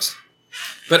context.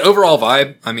 But overall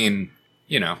vibe, I mean,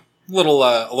 you know, a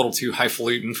little too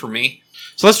highfalutin for me.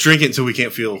 So let's drink it until we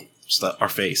can't feel our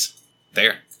face.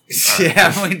 There. Yeah,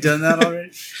 haven't we done that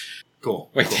already?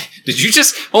 Cool. Wait, did you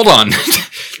just, hold on.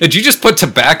 Did you just put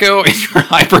tobacco in your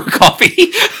hyper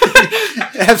coffee?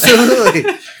 Absolutely.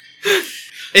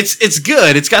 It's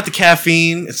good. It's got the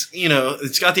caffeine.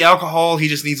 It's got the alcohol. He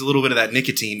just needs a little bit of that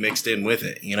nicotine mixed in with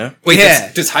it, you know? Wait,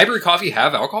 Yeah. does hybrid coffee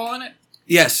have alcohol in it?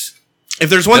 Yes. If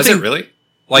there's one Does thing it really?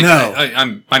 Like, No.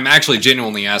 I'm actually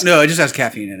genuinely asking. No, it just has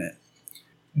caffeine in it.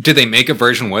 Did they make a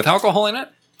version with alcohol in it?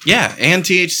 Yeah, and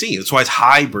THC. That's why it's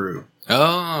high brew.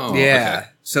 Oh, Yeah.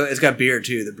 So it's got beer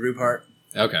too, the brew part.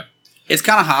 Okay. It's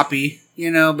kind of hoppy,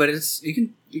 you know, but it's you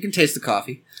can taste the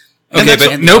coffee. Okay, that's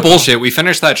but what- no bullshit. We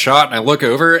finished that shot, and I look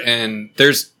over, and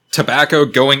there's tobacco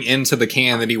going into the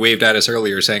can that he waved at us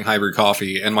earlier, saying hybrid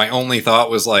coffee. And my only thought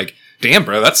was like, "Damn,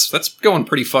 bro, that's going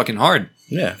pretty fucking hard."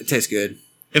 Yeah. It tastes good.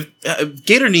 If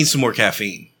Gator needs some more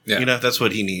caffeine. Yeah. You know, that's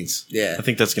what he needs. Yeah. I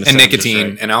think that's going to And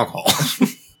nicotine and alcohol.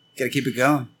 Got to keep it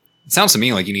going. It sounds to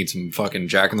me like you need some fucking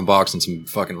Jack in the Box and some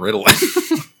fucking Ritalin.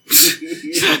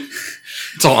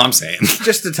 That's all I'm saying.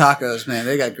 Just the tacos, man.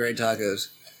 They got great tacos.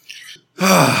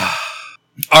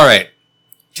 All right.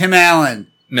 Tim Allen.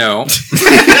 No. Did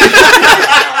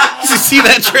you see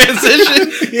that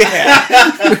transition? Yeah.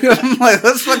 I'm like,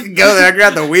 let's fucking go there. I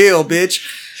grabbed the wheel, bitch.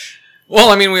 Well,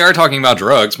 I mean, we are talking about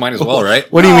drugs. Might as well, right?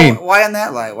 What do you mean? Why in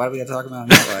that light? Why do we got to talk about it in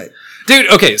that light?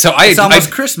 Dude, okay, so It's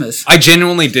almost Christmas. I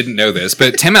genuinely didn't know this,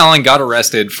 but Tim Allen got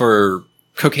arrested for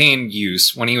cocaine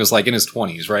use when he was like in his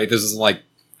 20s, right? This is like,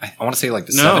 I want to say like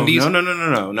the 70s.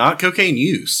 No, not cocaine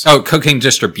use. Oh, cocaine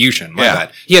distribution. My Yeah.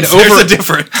 bad. He had There's a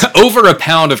difference. over a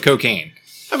pound of cocaine.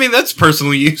 I mean, that's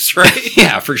personal use, right?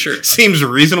 Yeah, for sure. Seems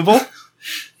reasonable.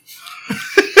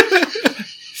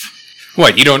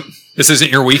 What, you don't, this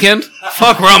isn't your weekend?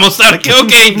 Fuck, we're almost out of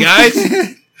cocaine, guys.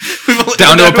 We've only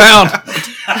Down to a pound.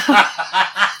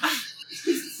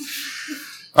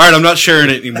 All right, I'm not sharing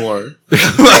it anymore.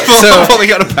 So- I've only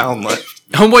got a pound left.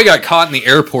 Homeboy got caught in the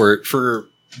airport for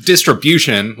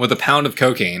distribution with a pound of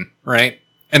cocaine, right?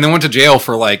 And then went to jail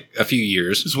for like a few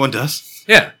years. As one does.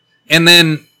 Yeah. And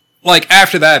then, like,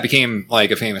 after that, became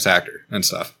like a famous actor and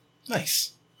stuff.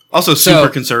 Nice. Also, So-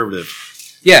 super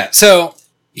conservative. Yeah. So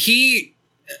he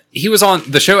was on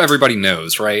the show everybody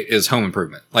knows, right? Is Home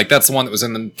Improvement. Like, that's the one that was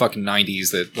in the fucking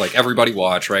 90s that like everybody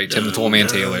watched, right? Tim the Toolman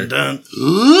Taylor. Dun.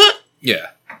 Yeah.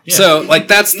 So like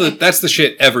that's the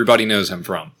shit everybody knows him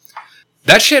from.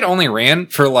 That shit only ran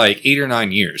for like 8 or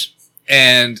 9 years.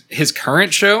 And his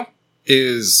current show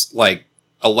is like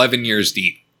 11 years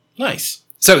deep. Nice.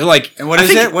 So like And what I is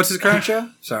think- it? What's his current show?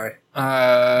 Sorry.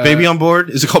 Baby on Board?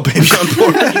 Is it called Baby on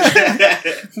Board?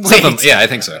 something, yeah, I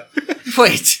think so.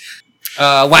 Wait.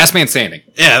 Last Man Standing.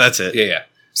 Yeah, that's it. Yeah.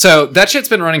 So that shit's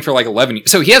been running for like 11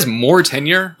 years. So he has more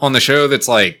tenure on the show that's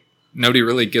like nobody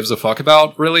really gives a fuck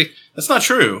about, really. That's not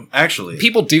true, actually.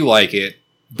 People do like it,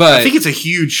 but I think it's a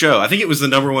huge show. I think it was the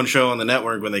 #1 show on the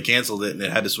network when they canceled it and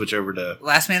it had to switch over to...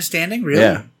 Last Man Standing? Really?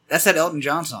 Yeah. That's that Elton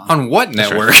John song. on what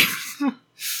network?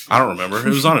 I don't remember. It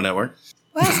was on a network.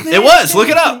 Last Man It was! Look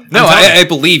it up! No, I'm telling you. I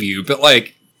believe you, but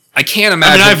like I can't I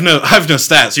imagine. mean, I have no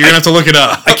stats, so you're gonna have to look it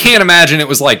up. I can't imagine it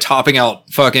was like topping out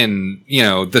fucking, you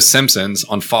know, The Simpsons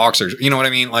on Fox or, you know what I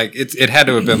mean? Like it had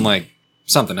to have been like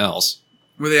something else.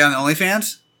 Were they on the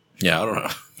OnlyFans? Yeah, I don't know.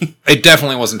 It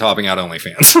definitely wasn't topping out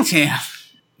OnlyFans. Damn.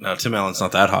 No, Tim Allen's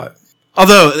not that hot.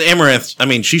 Although, Amaranth, I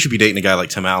mean, she should be dating a guy like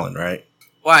Tim Allen, right?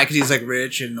 Why? Because he's like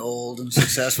rich and old and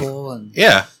successful and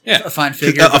Yeah. Yeah. a fine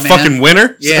figure. A of a man. fucking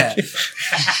winner? Yeah.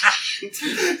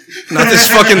 Not this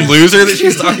fucking loser that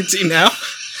she's talking to now.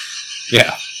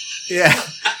 Yeah. Yeah.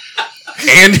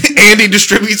 And Andy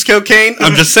distributes cocaine?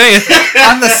 I'm just saying.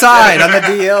 On the side, on the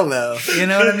DL though. You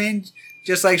know what I mean?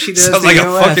 Just like she does. Sounds the like a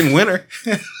UF. fucking winner.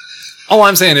 All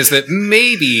I'm saying is that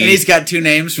maybe And he's got 2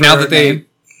 names for now her that they name.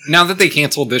 now that they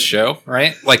canceled this show,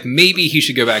 right? Like maybe he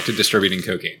should go back to distributing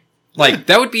cocaine. Like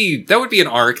that would be an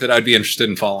arc that I'd be interested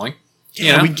in following. Yeah,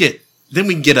 You know?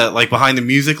 we get a like behind the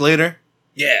music later.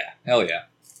 Yeah. Hell yeah.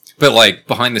 But like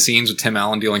behind the scenes with Tim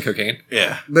Allen dealing cocaine.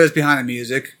 Yeah. But it's behind the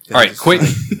music. All right, quick.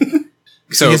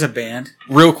 He So has a band.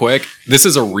 real quick, this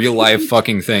is a real life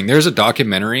fucking thing. There's a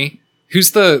documentary.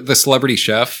 Who's the celebrity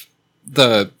chef?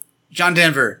 The John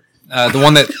Denver.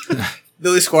 one that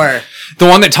Billy Squire. the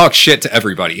one that talks shit to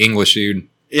everybody. English dude.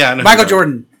 Yeah, I know Michael who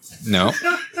Jordan. No.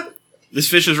 This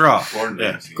fish is raw. Gordon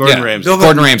Ramsay. Gordon Yeah. Ramsay. Bill-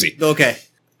 Gordon Ramsay. Okay.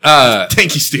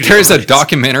 Thank you, Studio. There's a Audience.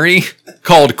 documentary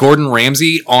called Gordon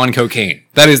Ramsay on cocaine.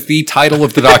 That is the title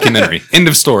of the documentary. End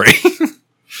of story.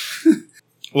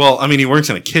 Well, I mean, he works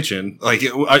in a kitchen. Like,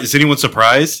 is anyone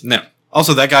surprised? No.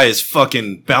 Also, that guy is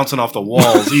fucking bouncing off the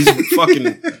walls. He's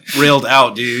fucking railed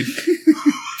out, dude.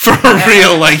 For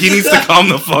real, like, he needs to calm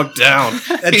the fuck down.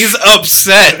 He's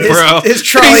upset, bro. his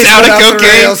trolley's He's out going of off the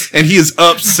cocaine, rails. and he is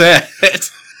upset.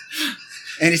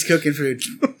 And he's cooking food.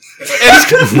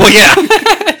 Well, yeah.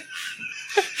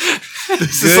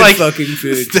 This is Good like fucking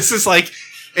food. This is like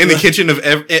in the kitchen of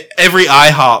every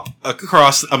IHOP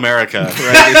across America, right?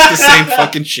 It's the same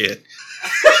fucking shit.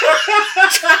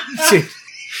 Dude,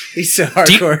 he's so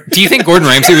Do you, hardcore. do you think Gordon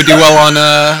Ramsay would do well on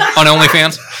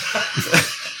OnlyFans?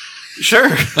 Sure.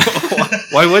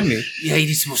 Why wouldn't he? Yeah, you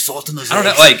need some more salt in those I don't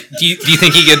know. Like, do you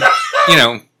think he could,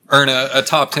 earn a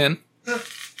top 10?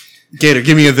 Gator,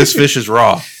 give me a this fish is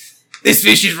raw. This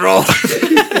fish is raw.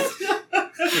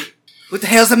 What the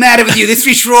hell's the matter with you? This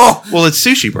fish raw. Well, it's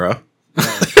sushi, bro.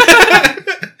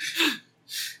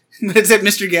 It's at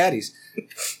Mr. Gaddy's.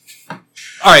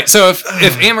 All right, so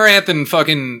if Amaranth and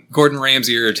fucking Gordon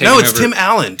Ramsay are taking No, it's over, Tim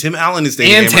Allen. Tim Allen is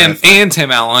dating Amaranth. and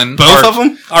Tim Allen, Both are, of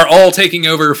them? are all taking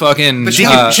over fucking. But she She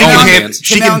can, OnlyFans.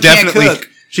 she Tim can Allen can't definitely cook.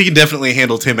 she can definitely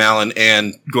handle Tim Allen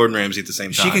and Gordon Ramsay at the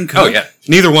same time. She can cook. Oh yeah,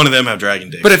 Neither one of them have dragon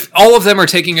dicks. but if all of them are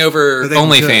taking over But they can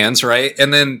OnlyFans, right,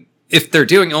 and then if they're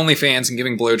doing OnlyFans and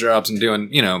giving blowjobs and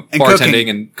doing And bartending cooking.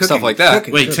 and Cooking. stuff like that,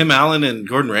 Cooking. wait, Tim Allen and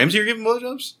Gordon Ramsay are giving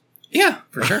blowjobs? yeah,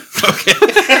 for sure. Okay.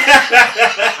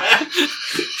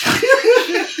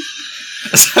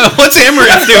 So what's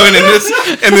Amaranth doing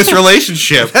in this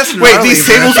relationship? That's Wait, gnarly, these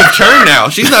bro. tables have turned now.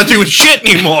 She's not doing shit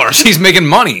anymore. She's making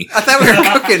money. I thought we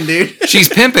were cooking, dude. She's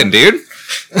pimping, dude.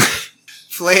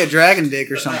 Fillet a dragon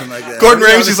dick or something like that. Gordon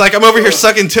Ramsay's like, I'm over here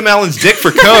sucking Tim Allen's dick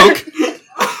for coke.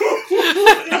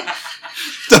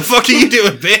 The fuck are you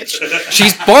doing, bitch?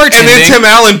 She's bartending. And then Tim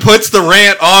Allen puts the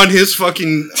rant on his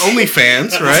fucking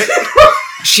OnlyFans, right?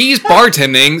 She's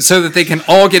bartending so that they can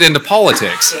all get into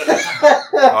politics.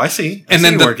 Oh, I see. And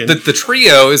then the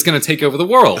trio is going to take over the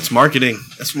world. That's marketing.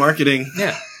 That's marketing.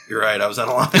 Yeah. You're right. I was out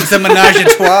of line. It's a menage a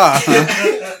trois.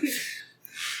 Huh?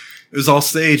 It was all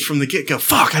staged from the get-go.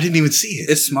 Fuck, I didn't even see it.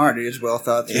 It's smart, dude. It's well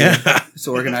thought through. Yeah. It's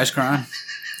organized crime.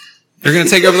 They're going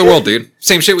to take over the world, dude.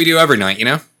 Same shit we do every night, you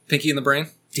know? Pinky in the brain.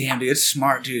 Damn, dude. It's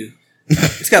smart, dude.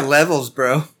 It's got levels,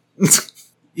 bro.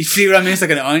 You see what I mean? It's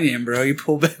like an onion, bro. You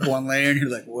pull back one layer and you're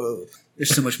like, whoa.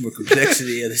 There's so much more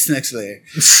complexity of this next layer.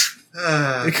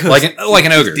 It goes Like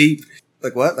an ogre. Deep.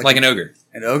 Like what? Like an ogre.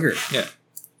 An ogre. Yeah.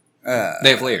 Uh,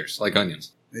 They have layers, like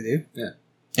onions. They do?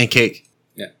 And cake.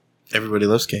 Yeah. Everybody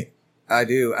loves cake. I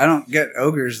do. I don't get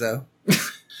ogres, though.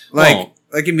 Well-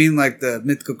 Like you mean like the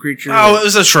mythical creature? Oh, it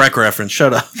was a Shrek reference.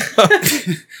 Shut up.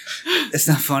 It's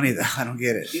not funny, though. I don't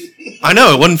get it. I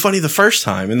know, it wasn't funny the first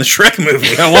time in the Shrek movie.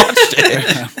 I watched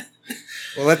it.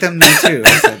 Well, let them know, too.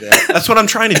 I said that. That's what I'm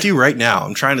trying to do right now.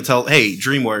 I'm trying to tell, hey,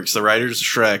 DreamWorks, the writers of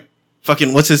Shrek.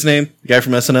 Fucking, what's his name? The guy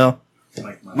from SNL?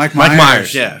 Mike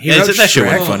Myers, yeah. He wrote That shit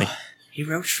Shrek. wasn't funny. He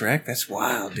wrote Shrek? That's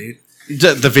wild, dude.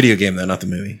 The video game, though, not the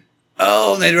movie.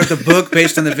 Oh, they wrote the book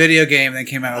based on the video game and then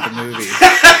came out with the movie.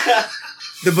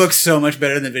 The book's so much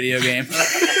better than the video game.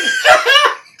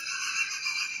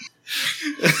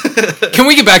 Can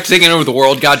we get back to taking over the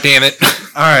world? God damn it.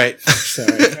 All right.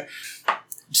 Sorry.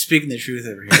 Speaking the truth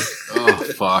over here. Oh,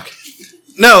 fuck.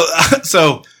 No,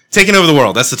 so, taking over the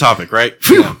world. That's the topic, right?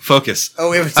 Phew, focus. Oh,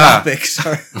 we have a topic.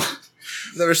 Sorry. I thought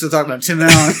we were still talking about Tim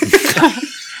Allen.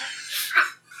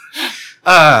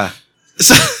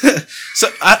 So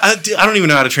I don't even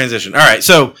know how to transition. All right,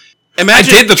 so I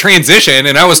imagine did the transition,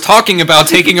 and I was talking about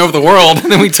taking over the world,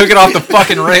 and then we took it off the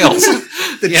fucking rails.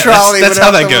 The Yeah, trolley that's went how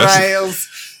off that the goes. rails.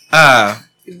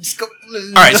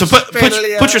 All right, so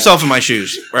put yourself in my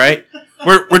shoes, right?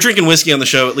 We're drinking whiskey on the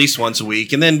show at least once a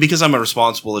week, and then because I'm a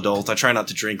responsible adult, I try not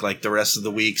to drink like the rest of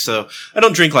the week. So I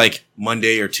don't drink like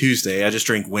Monday or Tuesday. I just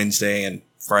drink Wednesday and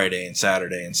Friday and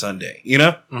Saturday and Sunday. You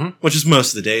know, which is most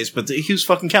of the days. But who's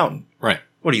fucking counting? Right.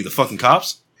 What are you, the fucking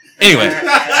cops? Anyway,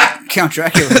 Count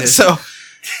Dracula. so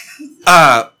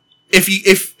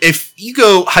if you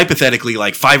go hypothetically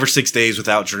like 5 or 6 days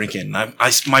without drinking,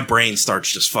 my brain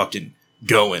starts just fucking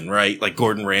going, right? Like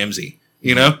Gordon Ramsay,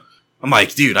 you know? I'm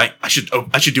like, dude, I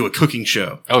should do a cooking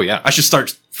show. Oh, yeah. I should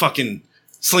start fucking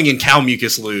slinging cow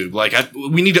mucus lube. Like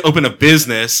we need to open a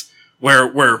business where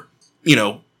we're, you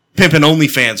know, pimping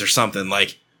OnlyFans or something.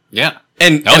 Like, Yeah.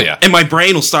 and Hell yeah. and my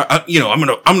brain will start. You know, I'm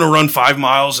gonna run 5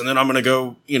 miles, and then I'm gonna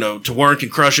go, you know, to work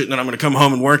and crush it, and then I'm gonna come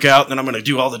home and work out, and then I'm gonna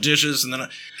do all the dishes, and then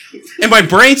and my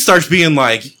brain starts being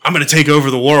like, I'm gonna take over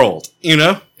the world. You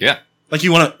know, Yeah. like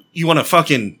you wanna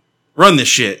fucking run this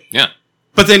shit. Yeah.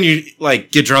 But then you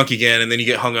like get drunk again, and then you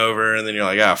get hungover, and then you're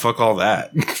like, fuck all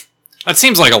that. That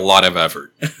seems like a lot of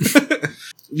effort.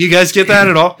 You guys get that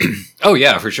at all? Oh,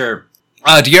 yeah, for sure.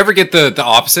 Do you ever get the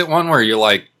opposite one where you're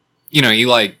like, you know, you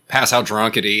like pass out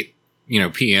drunk at 8,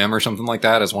 p.m. or something like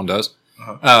that, as one does.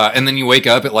 And then you wake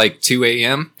up at like 2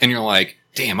 a.m. and you're like,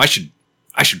 damn, I should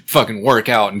fucking work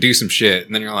out and do some shit.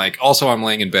 And then you're like, also I'm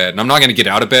laying in bed and I'm not going to get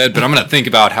out of bed, but I'm going to think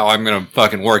about how I'm going to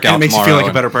fucking work out And it makes you tomorrow. feel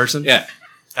like a better person? Yeah.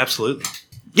 Absolutely.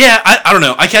 Yeah, I don't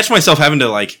know. I catch myself having to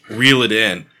like reel it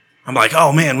in. I'm like,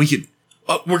 oh man,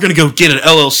 we're gonna go get an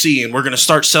LLC and we're gonna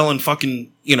start selling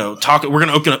fucking, taco. We're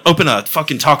gonna open a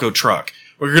fucking taco truck.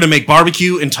 We're gonna make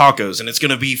barbecue and tacos, and it's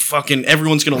gonna be fucking.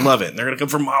 Everyone's gonna love it, and they're gonna come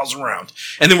from miles around.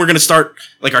 And then we're gonna start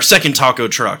like our second taco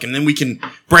truck, and then we can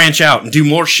branch out and do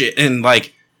more shit. And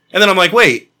then I'm like,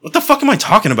 wait, what the fuck am I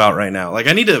talking about right now? Like,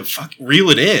 I need to reel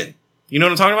it in. You know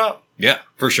what I'm talking about? Yeah,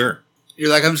 for sure. You're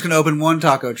like, I'm just going to open one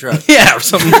taco truck. Yeah, or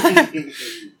something.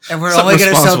 And we're Something only going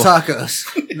to sell responsible.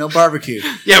 tacos. No barbecue.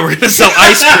 Yeah, we're gonna sell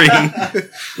ice cream.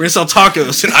 We're gonna sell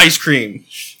tacos and ice cream.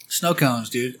 Snow cones,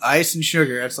 dude. Ice and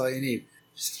sugar. That's all you need.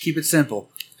 Just keep it simple.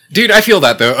 Dude, I feel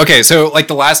that though. Okay, so like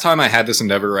the last time I had this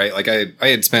endeavor, right? Like I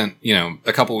had spent,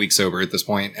 a couple weeks sober at this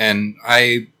point, and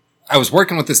I was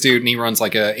working with this dude, and he runs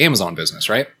like a Amazon business,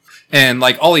 right? And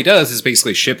like all he does is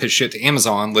basically ship his shit to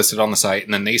Amazon, list it on the site,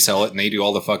 and then they sell it and they do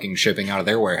all the fucking shipping out of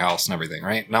their warehouse and everything,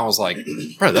 right? And I was like,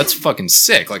 bro, that's fucking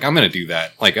sick. Like I'm gonna do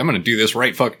that. Like I'm gonna do this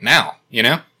right fucking now, And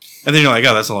then you're like,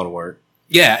 oh, that's a lot of work.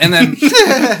 Yeah, and then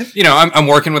I'm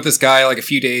working with this guy like a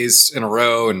few days in a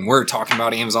row, and we're talking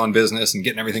about Amazon business and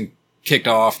getting everything kicked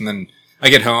off. And then I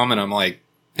get home and I'm like,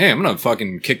 hey, I'm gonna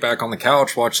fucking kick back on the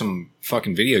couch, watch some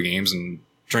fucking video games, and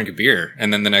drink a beer.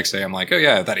 And then the next day I'm like, oh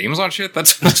yeah, that Amazon shit,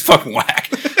 that's fucking whack.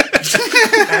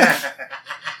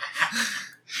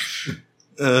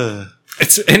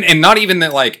 It's and not even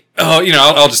that like, oh,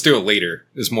 I'll just do it later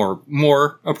is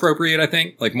more appropriate, I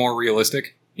think, like more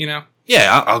realistic,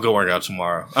 Yeah, I'll go work out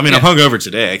tomorrow. I mean, I'm hungover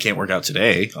today. I can't work out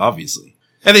today, obviously.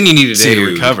 And then you need a day to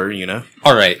recover,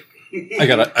 All right. I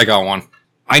got one.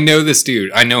 I know this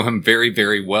dude. I know him very,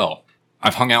 very well.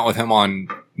 I've hung out with him on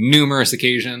numerous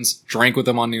occasions, drank with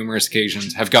him on numerous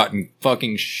occasions, have gotten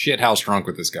fucking shithouse drunk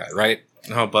with this guy, right?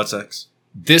 Oh, butt sex.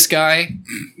 This guy,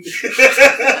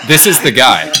 this is the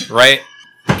guy, right?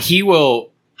 He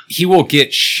will get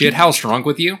shithouse drunk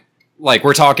with you. Like,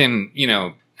 we're talking,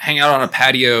 hang out on a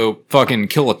patio, fucking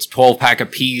kill a 12-pack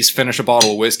apiece, finish a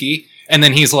bottle of whiskey, and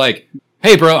then he's like,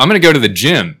 hey, bro, I'm gonna go to the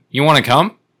gym. You want to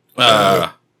come?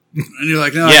 And you're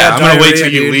like, no, yeah, I'm gonna wait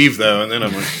till you leave, though, and then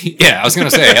I'm like, yeah, I was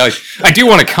gonna say, I do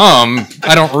want to come.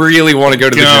 I don't really want to go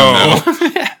to the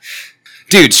gym, though.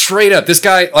 Dude, straight up, this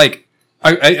guy, like,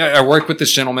 I work with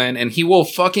this gentleman, and he will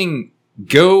fucking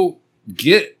go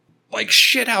get, like,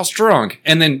 shithouse drunk,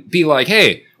 and then be like,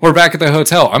 hey, we're back at the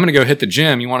hotel. I'm gonna go hit the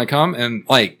gym. You want to come? And,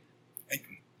 like,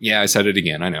 yeah, I said it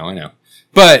again. I know.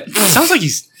 But it sounds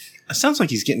like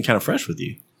he's getting kind of fresh with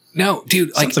you. No,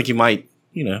 dude, Sounds like you might,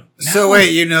 So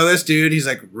wait, this dude? He's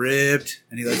like ripped,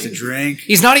 and he likes to drink,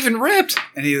 he's not even ripped.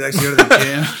 and he likes to go to the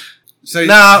gym. So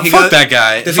Nah, fuck that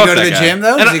guy. Does Fuck he go to that the guy. gym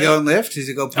though? And Does he go and lift? Does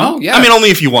he go pump? Oh, yeah. I mean,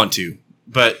 only if you want to,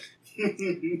 but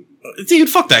dude,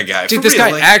 fuck that guy. Dude, For this real,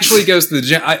 guy like- actually goes to the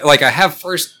gym. I have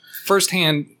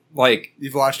firsthand, like,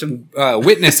 You've watched him.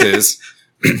 witnesses.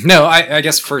 No, I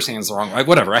guess firsthand is the wrong way.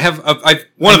 Whatever. I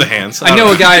one of the hands. I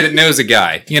know a guy that knows a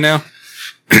guy,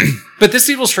 But this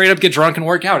dude will straight up get drunk and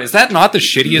work out. Is that not the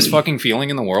shittiest fucking feeling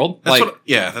in the world? That's like,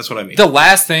 that's what I mean. the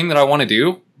last thing that I want to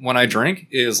do when I drink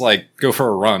is, like, go for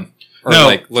a run. Or, No,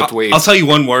 like, lift weights. I'll tell you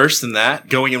one worse than that.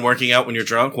 Going and working out when you're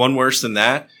drunk. One worse than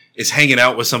that is hanging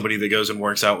out with somebody that goes and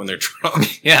works out when they're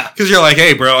drunk. Yeah. Because you're like,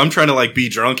 hey, bro, I'm trying to, like, be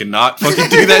drunk and not fucking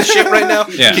do that shit right now.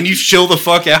 Yeah. Can you chill the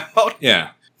fuck out? Yeah.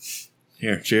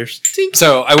 Here, cheers.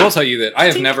 So I will tell you that I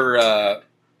have never,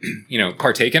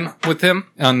 partaken with him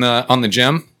on the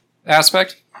gym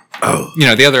aspect. Oh.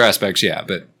 The other aspects, yeah,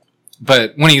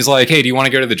 but when he's like, hey, do you want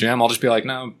to go to the gym? I'll just be like,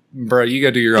 no, bro, you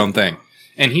go do your own thing.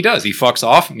 And he does. He fucks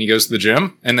off and he goes to the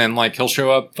gym, and then, like, he'll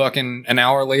show up fucking an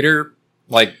hour later,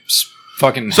 like,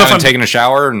 fucking So if having I'm- taken a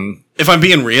shower, and If I'm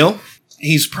being real,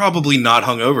 he's probably not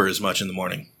hungover as much in the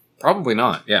morning. probably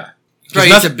not. Yeah. Probably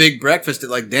nothing- eats a big breakfast at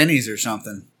like Denny's or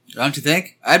something. Don't you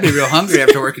think? I'd be real hungry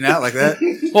after working out like that.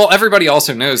 Well, everybody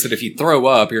also knows that if you throw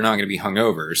up, you're not going to be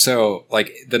hungover. So, like,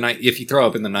 if you throw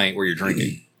up in the night where you're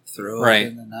drinking. Throw Right.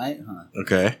 up in the night, huh?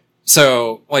 Okay.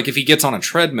 So, like, if he gets on a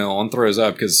treadmill and throws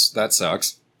up because that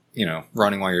sucks,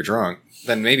 running while you're drunk,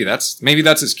 then maybe that's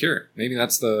his cure. Maybe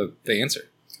that's the answer.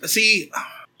 See,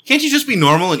 can't you just be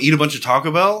normal and eat a bunch of Taco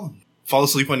Bell? Fall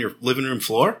asleep on your living room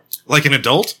floor? Like an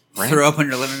adult? Right. Throw up on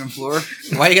your living room floor?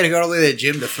 Why you gotta go all the way to the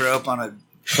gym to throw up on a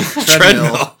treadmill?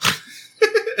 Treadmill.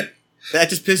 That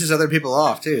just pisses other people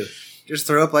off too. Just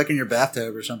throw up like in your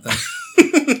bathtub or something.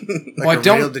 Well, I Like a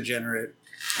don't- real degenerate.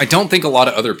 I don't think a lot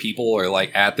of other people are, like,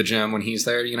 at the gym when he's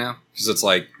there, because it's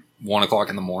like 1 o'clock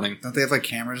in the morning. Don't they have like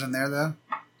cameras in there though?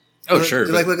 Oh, They're- sure.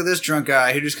 They're but- like, look at this drunk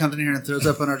guy who just comes in here and throws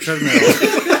up on our treadmill.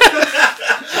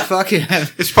 Fuck yeah.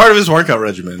 It's part of his workout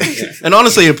regimen. And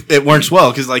honestly, it works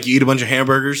well because, like, you eat a bunch of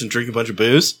hamburgers and drink a bunch of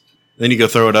booze, then you go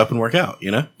throw it up and work out,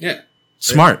 Yeah.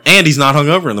 Smart. And he's not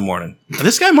hungover in the morning.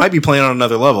 This guy might be playing on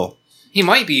another level. He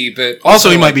might be, but Also,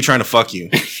 he might like, be trying to fuck you.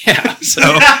 Yeah. So,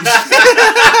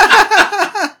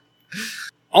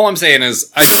 All I'm saying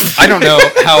is, I don't know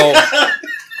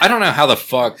how the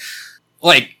fuck,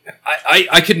 like,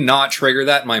 I could not trigger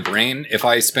that in my brain if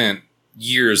I spent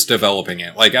years developing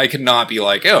it. Like, I could not be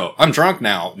like, oh, I'm drunk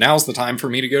now. Now's the time for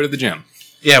me to go to the gym.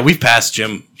 yeah, we've passed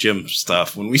gym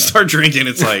stuff. When we start drinking,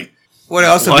 it's like, Would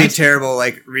also be What? terrible,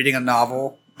 like reading a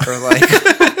novel or like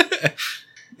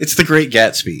it's the Great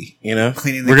Gatsby,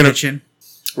 cleaning the We're gonna kitchen.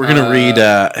 We're gonna read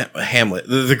Hamlet,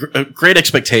 the Great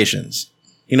Expectations.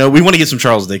 We want to get some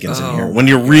Charles Dickens in Oh here. When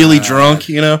you're really God. drunk,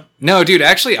 No, dude,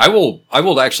 actually, I will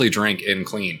actually drink and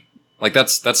clean. Like,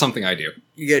 that's something I do.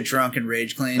 You get drunk and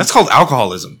rage clean. that's called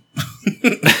alcoholism.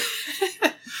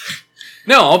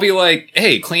 No, I'll be like,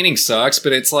 hey, cleaning sucks,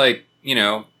 but it's like,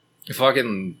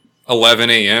 fucking 11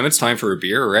 a.m. It's time for a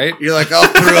beer, right? You're like, I'll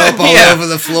throw up all Yeah. over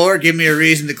the floor. Give me a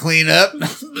reason to clean up.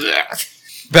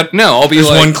 But no, I'll be There's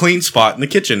like, one clean spot in the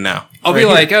kitchen now. I'll Right be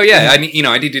here. like, oh yeah, I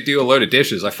need to do a load of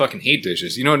dishes. I fucking hate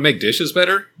dishes. You know what would make dishes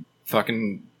better?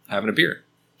 Fucking having a beer.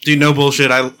 Dude, no bullshit.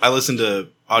 I listen to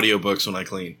audiobooks when I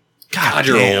clean. God,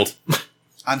 you're damn. old.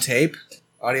 On tape?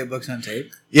 Audiobooks on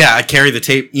tape? Yeah, I carry the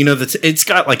tape. You know, it's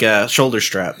got like a shoulder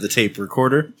strap, the tape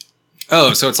recorder.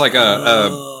 Oh, so it's like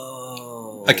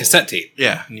Oh. a cassette tape.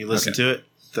 Yeah, and you listen Okay. to it,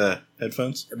 the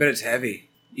headphones. I bet it's heavy.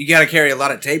 You got to carry a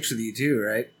lot of tapes with you too,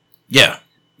 right? Yeah.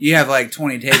 You have like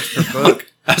 20 tapes per book.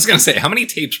 I was gonna say, how many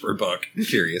tapes per book? I'm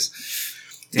curious.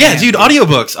 Yeah, dude,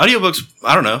 audiobooks. Audiobooks,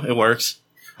 I don't know, it works.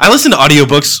 I listen to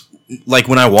audiobooks like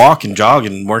when I walk and jog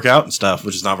and work out and stuff,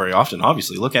 which is not very often,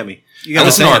 obviously. Look at me. You I got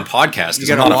listen to our saying. podcast You because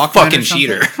I'm got a not a Walkman or fucking something?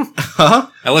 cheater. Huh?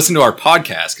 I listen to our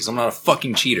podcast because I'm not a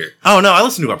fucking cheater. Oh, no, I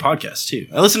listen to our podcast too.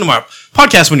 I listen to my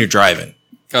podcast when you're driving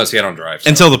Oh, see, I don't drive. So.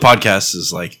 until the podcast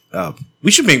is like,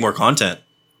 we should make more content.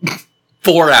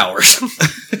 4 hours.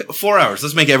 4 hours.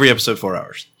 Let's make every episode 4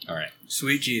 hours. All right.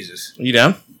 Sweet Jesus. You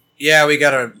down? Yeah, we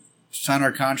got to sign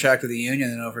our contract with the union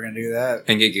and know if we're going to do that.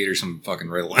 And get Gator some fucking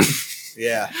Ritalin.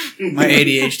 Yeah. My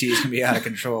ADHD is going to be out of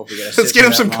control if we got to Let's get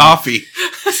him some coffee.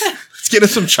 Let's get him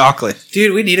some chocolate.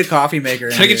 Dude, we need a coffee maker.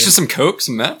 in Can I get here. you some Coke,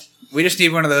 some meth? We just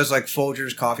need one of those like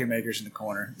Folgers coffee makers in the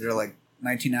corner. They're like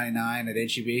 $19.99 at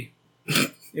HEB.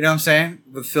 You know what I'm saying?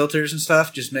 With filters and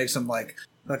stuff, just make some like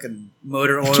fucking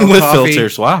motor oil With coffee.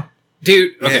 filters. Wow.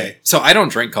 Dude, okay. Yeah. So I don't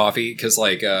drink coffee because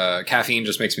like caffeine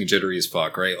just makes me jittery as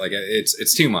fuck, right? Like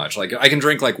it's too much. Like I can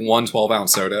drink like one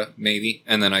 12-ounce soda maybe,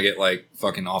 and then I get like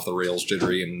fucking off the rails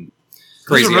jittery and Those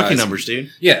crazy are rookie eyes. numbers,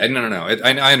 dude. Yeah, no.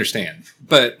 I understand,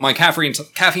 but my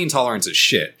caffeine tolerance is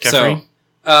shit. Caffeine?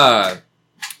 So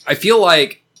I feel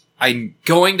like I'm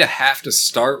going to have to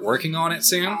start working on it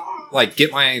soon. Like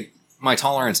get my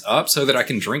tolerance up so that I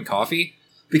can drink coffee.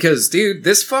 Because dude,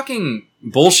 this fucking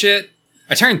bullshit.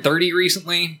 I turned 30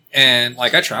 recently, and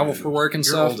like I travel for work and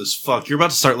You're stuff. old as fuck. You're about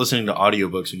to start listening to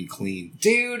audiobooks when you clean.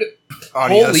 Dude,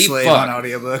 Audio Holy slave fuck. on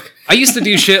audiobook. I used to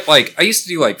do shit like I used to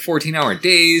do like 14-hour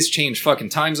days, change fucking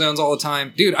time zones all the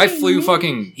time. Dude, I flew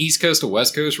fucking East Coast to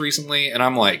West Coast recently, and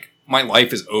I'm like, my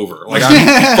life is over. Like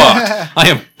I'm fucked. I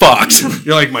am fucked.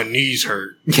 You're like, my knees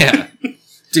hurt. Yeah.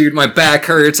 Dude, my back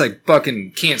hurts. I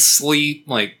fucking can't sleep.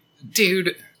 Like,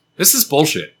 dude, this is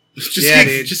bullshit. Yeah,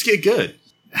 dude. Just get good.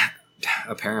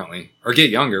 Apparently. Or get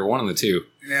younger, one of the two.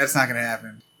 Yeah, it's not going to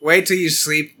happen. Wait till you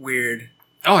sleep weird.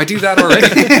 Oh, I do that already.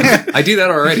 I do that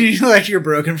already. You like you're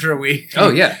broken for a week. Oh,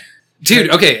 yeah.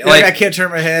 Dude, okay. Like, I Like, can't turn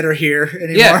my head or hear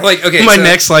anymore. yeah, like, okay. My so,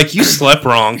 neck's like, you slept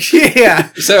wrong.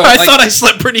 yeah. So, I like, thought I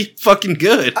slept pretty fucking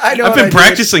good. I know I've what been I did.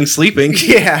 practicing sleeping.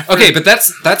 Yeah. okay, but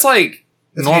that's like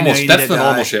That's normal. when you know you That's need the to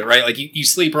normal die. shit, right? Like you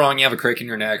sleep wrong, you have a crick in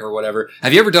your neck or whatever.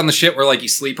 Have you ever done the shit where like you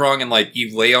sleep wrong and like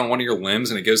you lay on one of your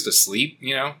limbs and it goes to sleep?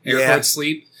 You know, air Yeah. quotes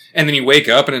sleep, and then you wake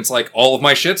up and it's like all of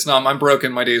my shit's numb. I'm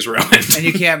broken. My day's ruined. And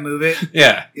you can't move it.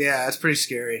 yeah, Yeah, that's pretty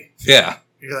scary. yeah.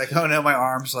 You're like, oh no, my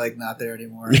arm's like not there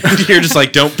anymore. You're just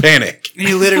like, don't panic. And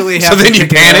you literally So have then to you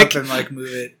pick it panic? up and like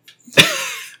move it.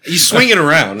 You swing it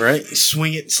around, right? You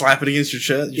swing it, slap it against your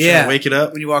chest. You try to wake it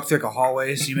up. When you walk through like a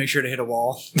hallway, so you make sure to hit a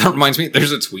wall. That reminds me.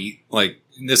 There's a tweet. Like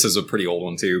this is a pretty old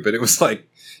one too, but it was like,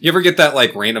 you ever get that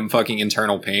like random fucking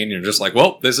internal pain? You're just like,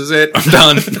 well, this is it. I'm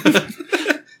done.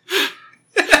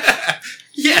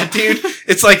 Yeah, dude.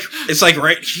 It's like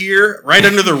right here, right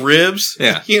under the ribs.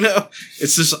 Yeah. You know?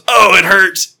 It's just, oh, it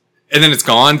hurts. And then it's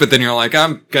gone. But then you're like,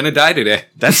 I'm gonna die today.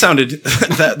 That sounded,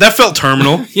 that felt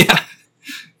terminal. Yeah.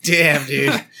 Damn,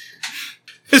 dude.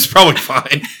 It's probably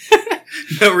fine.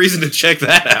 No reason to check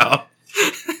that out.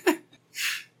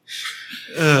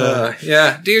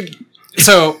 Yeah, dude.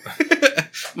 So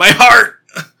My heart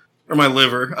or my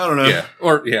liver. I don't know. yeah,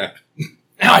 or yeah.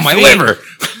 Ow, my feet. liver.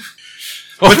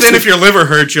 But then if your liver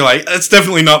hurts, you're like, that's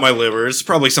definitely not my liver. It's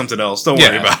probably something else. Don't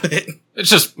worry Yeah. about it. It's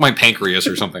just my pancreas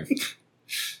or something.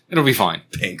 It'll be fine.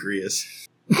 Pancreas.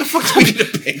 What the fuck do you need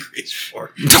a pancreas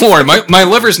for? Don't worry, my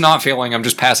liver's not failing. I'm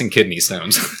just passing kidney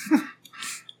stones.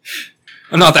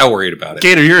 I'm not that worried about it.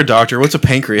 Gator, you're a doctor. What's a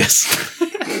pancreas?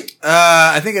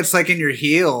 I think it's like in your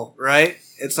heel, right?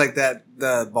 It's like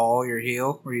the ball, your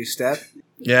heel, where you step.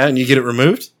 Yeah, and you get it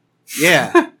removed?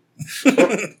 Yeah.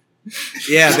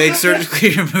 Yeah, they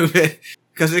surgically remove it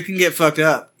because it can get fucked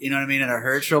up. You know what I mean? And it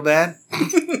hurts real bad.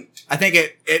 I think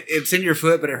it's in your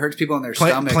foot, but it hurts people in their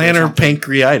stomach. or Plantar something.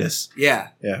 pancreatitis. Yeah.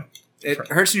 Yeah. It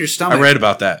hurts in your stomach. I read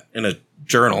about that in a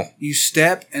journal. You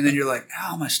step, and then you're like,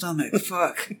 "Ow, my stomach,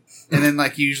 fuck!" And then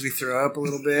like you usually throw up a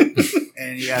little bit,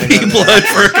 and you gotta go Eat to the blood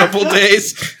for a couple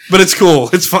days, but it's cool.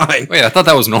 It's fine. Wait, I thought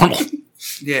that was normal.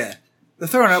 Yeah, the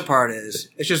throwing up part is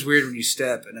it's just weird when you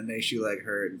step and it makes you like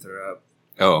hurt and throw up.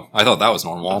 Oh, I thought that was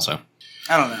normal also.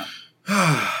 I don't know.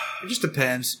 It just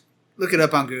depends. Look it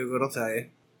up on Google; it'll tell you.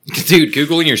 Dude,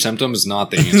 Googling your symptoms is not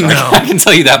the answer. No. I can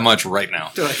tell you that much right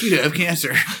now. They're like, you have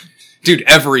cancer. Dude,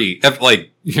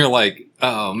 like, you're like,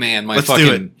 oh man, my Let's fucking...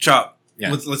 do it. Chop.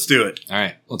 Yeah. Let's do it. All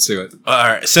right, let's do it. All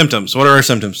right. Symptoms. What are our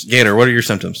symptoms? Gator, what are your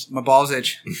symptoms? My balls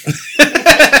itch,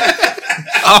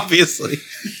 Obviously.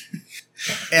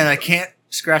 and I can't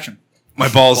scratch them. My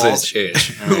balls Balls itch.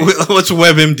 itch. All right. What's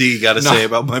WebMD got to No. say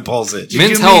about my balls itch? Did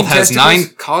Men's you Health mean has testicles?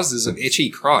 9 causes of itchy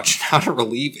crotch. How to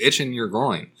relieve itch in your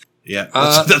groin. Yeah.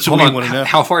 That's what hold we on. want to know.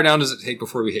 How far down does it take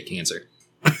before we hit cancer?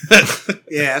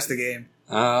 Yeah, that's the game.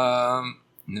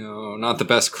 No, not the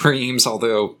best creams,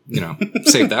 although,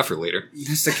 save that for later.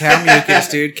 It's the cow mucus,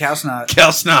 dude. Cow snot.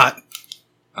 Cal snot.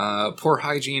 Poor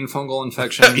hygiene, fungal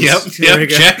infections. There we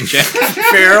go. Check.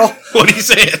 Feral. What are you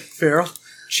saying? Feral.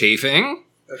 Chafing.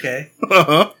 Okay.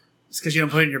 Uh-huh. It's because you don't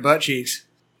put it in your butt cheeks.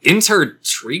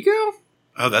 Intertrigo?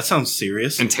 Oh, that sounds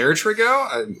serious. Intertrigo?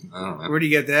 I don't know. Where do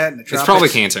you get that? In the It's tropics? probably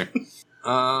cancer.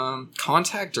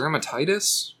 Contact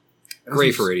dermatitis?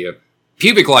 Great for radio.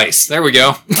 Pubic lice. There we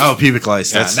go. Oh, pubic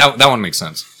lice. Yeah, That's, that one makes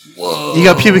sense. Whoa. you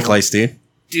got pubic lice, dude.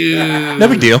 Dude. No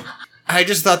big deal. I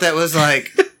just thought that was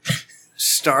like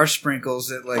star sprinkles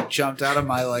that like jumped out of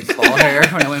my like ball hair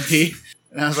when I went pee.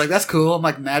 And I was like, that's cool. I'm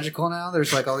like magical now.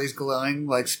 There's like all these glowing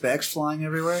like specks flying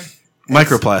everywhere.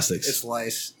 Microplastics. It's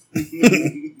lice.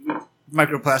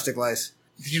 Microplastic lice.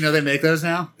 Did you know they make those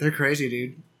now? They're crazy,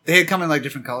 dude. They come in like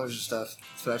different colors and stuff.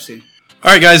 That's what I've seen.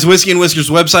 All right, guys. Whiskey and Whiskers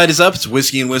website is up. It's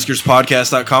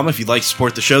whiskeyandwhiskerspodcast.com. If you'd like to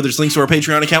support the show, there's links to our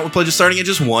Patreon account with pledges starting at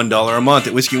just $1 a month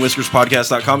at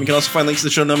whiskeyandwhiskerspodcast.com. You can also find links to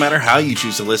the show no matter how you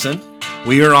choose to listen.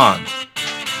 We are on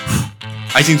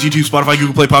iTunes, YouTube, Spotify,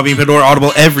 Google Play, Podbean, Pandora,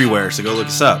 Audible, everywhere. So go look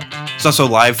us up. It's also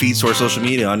live feeds to our social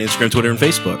media on Instagram, Twitter, and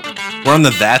Facebook. We're on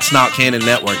the That's Not Canon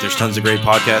network. There's tons of great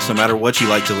podcasts no matter what you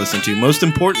like to listen to. Most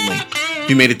importantly, if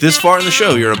you made it this far in the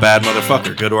show, you're a bad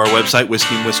motherfucker. Go to our website,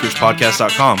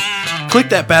 whiskeyandwhiskerspodcast.com. Click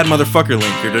that bad motherfucker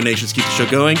link. Your donations keep the show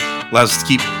going, allows us to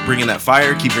keep bringing that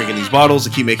fire, keep drinking these bottles,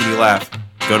 and keep making you laugh.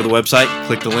 Go to the website,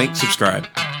 click the link, subscribe.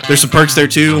 There's some perks there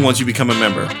too once you become a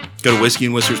member. Go to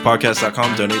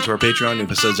whiskeyandwhiskerspodcast.com, donate to our Patreon. New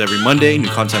episodes every Monday, new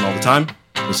content all the time.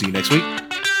 We'll see you next week.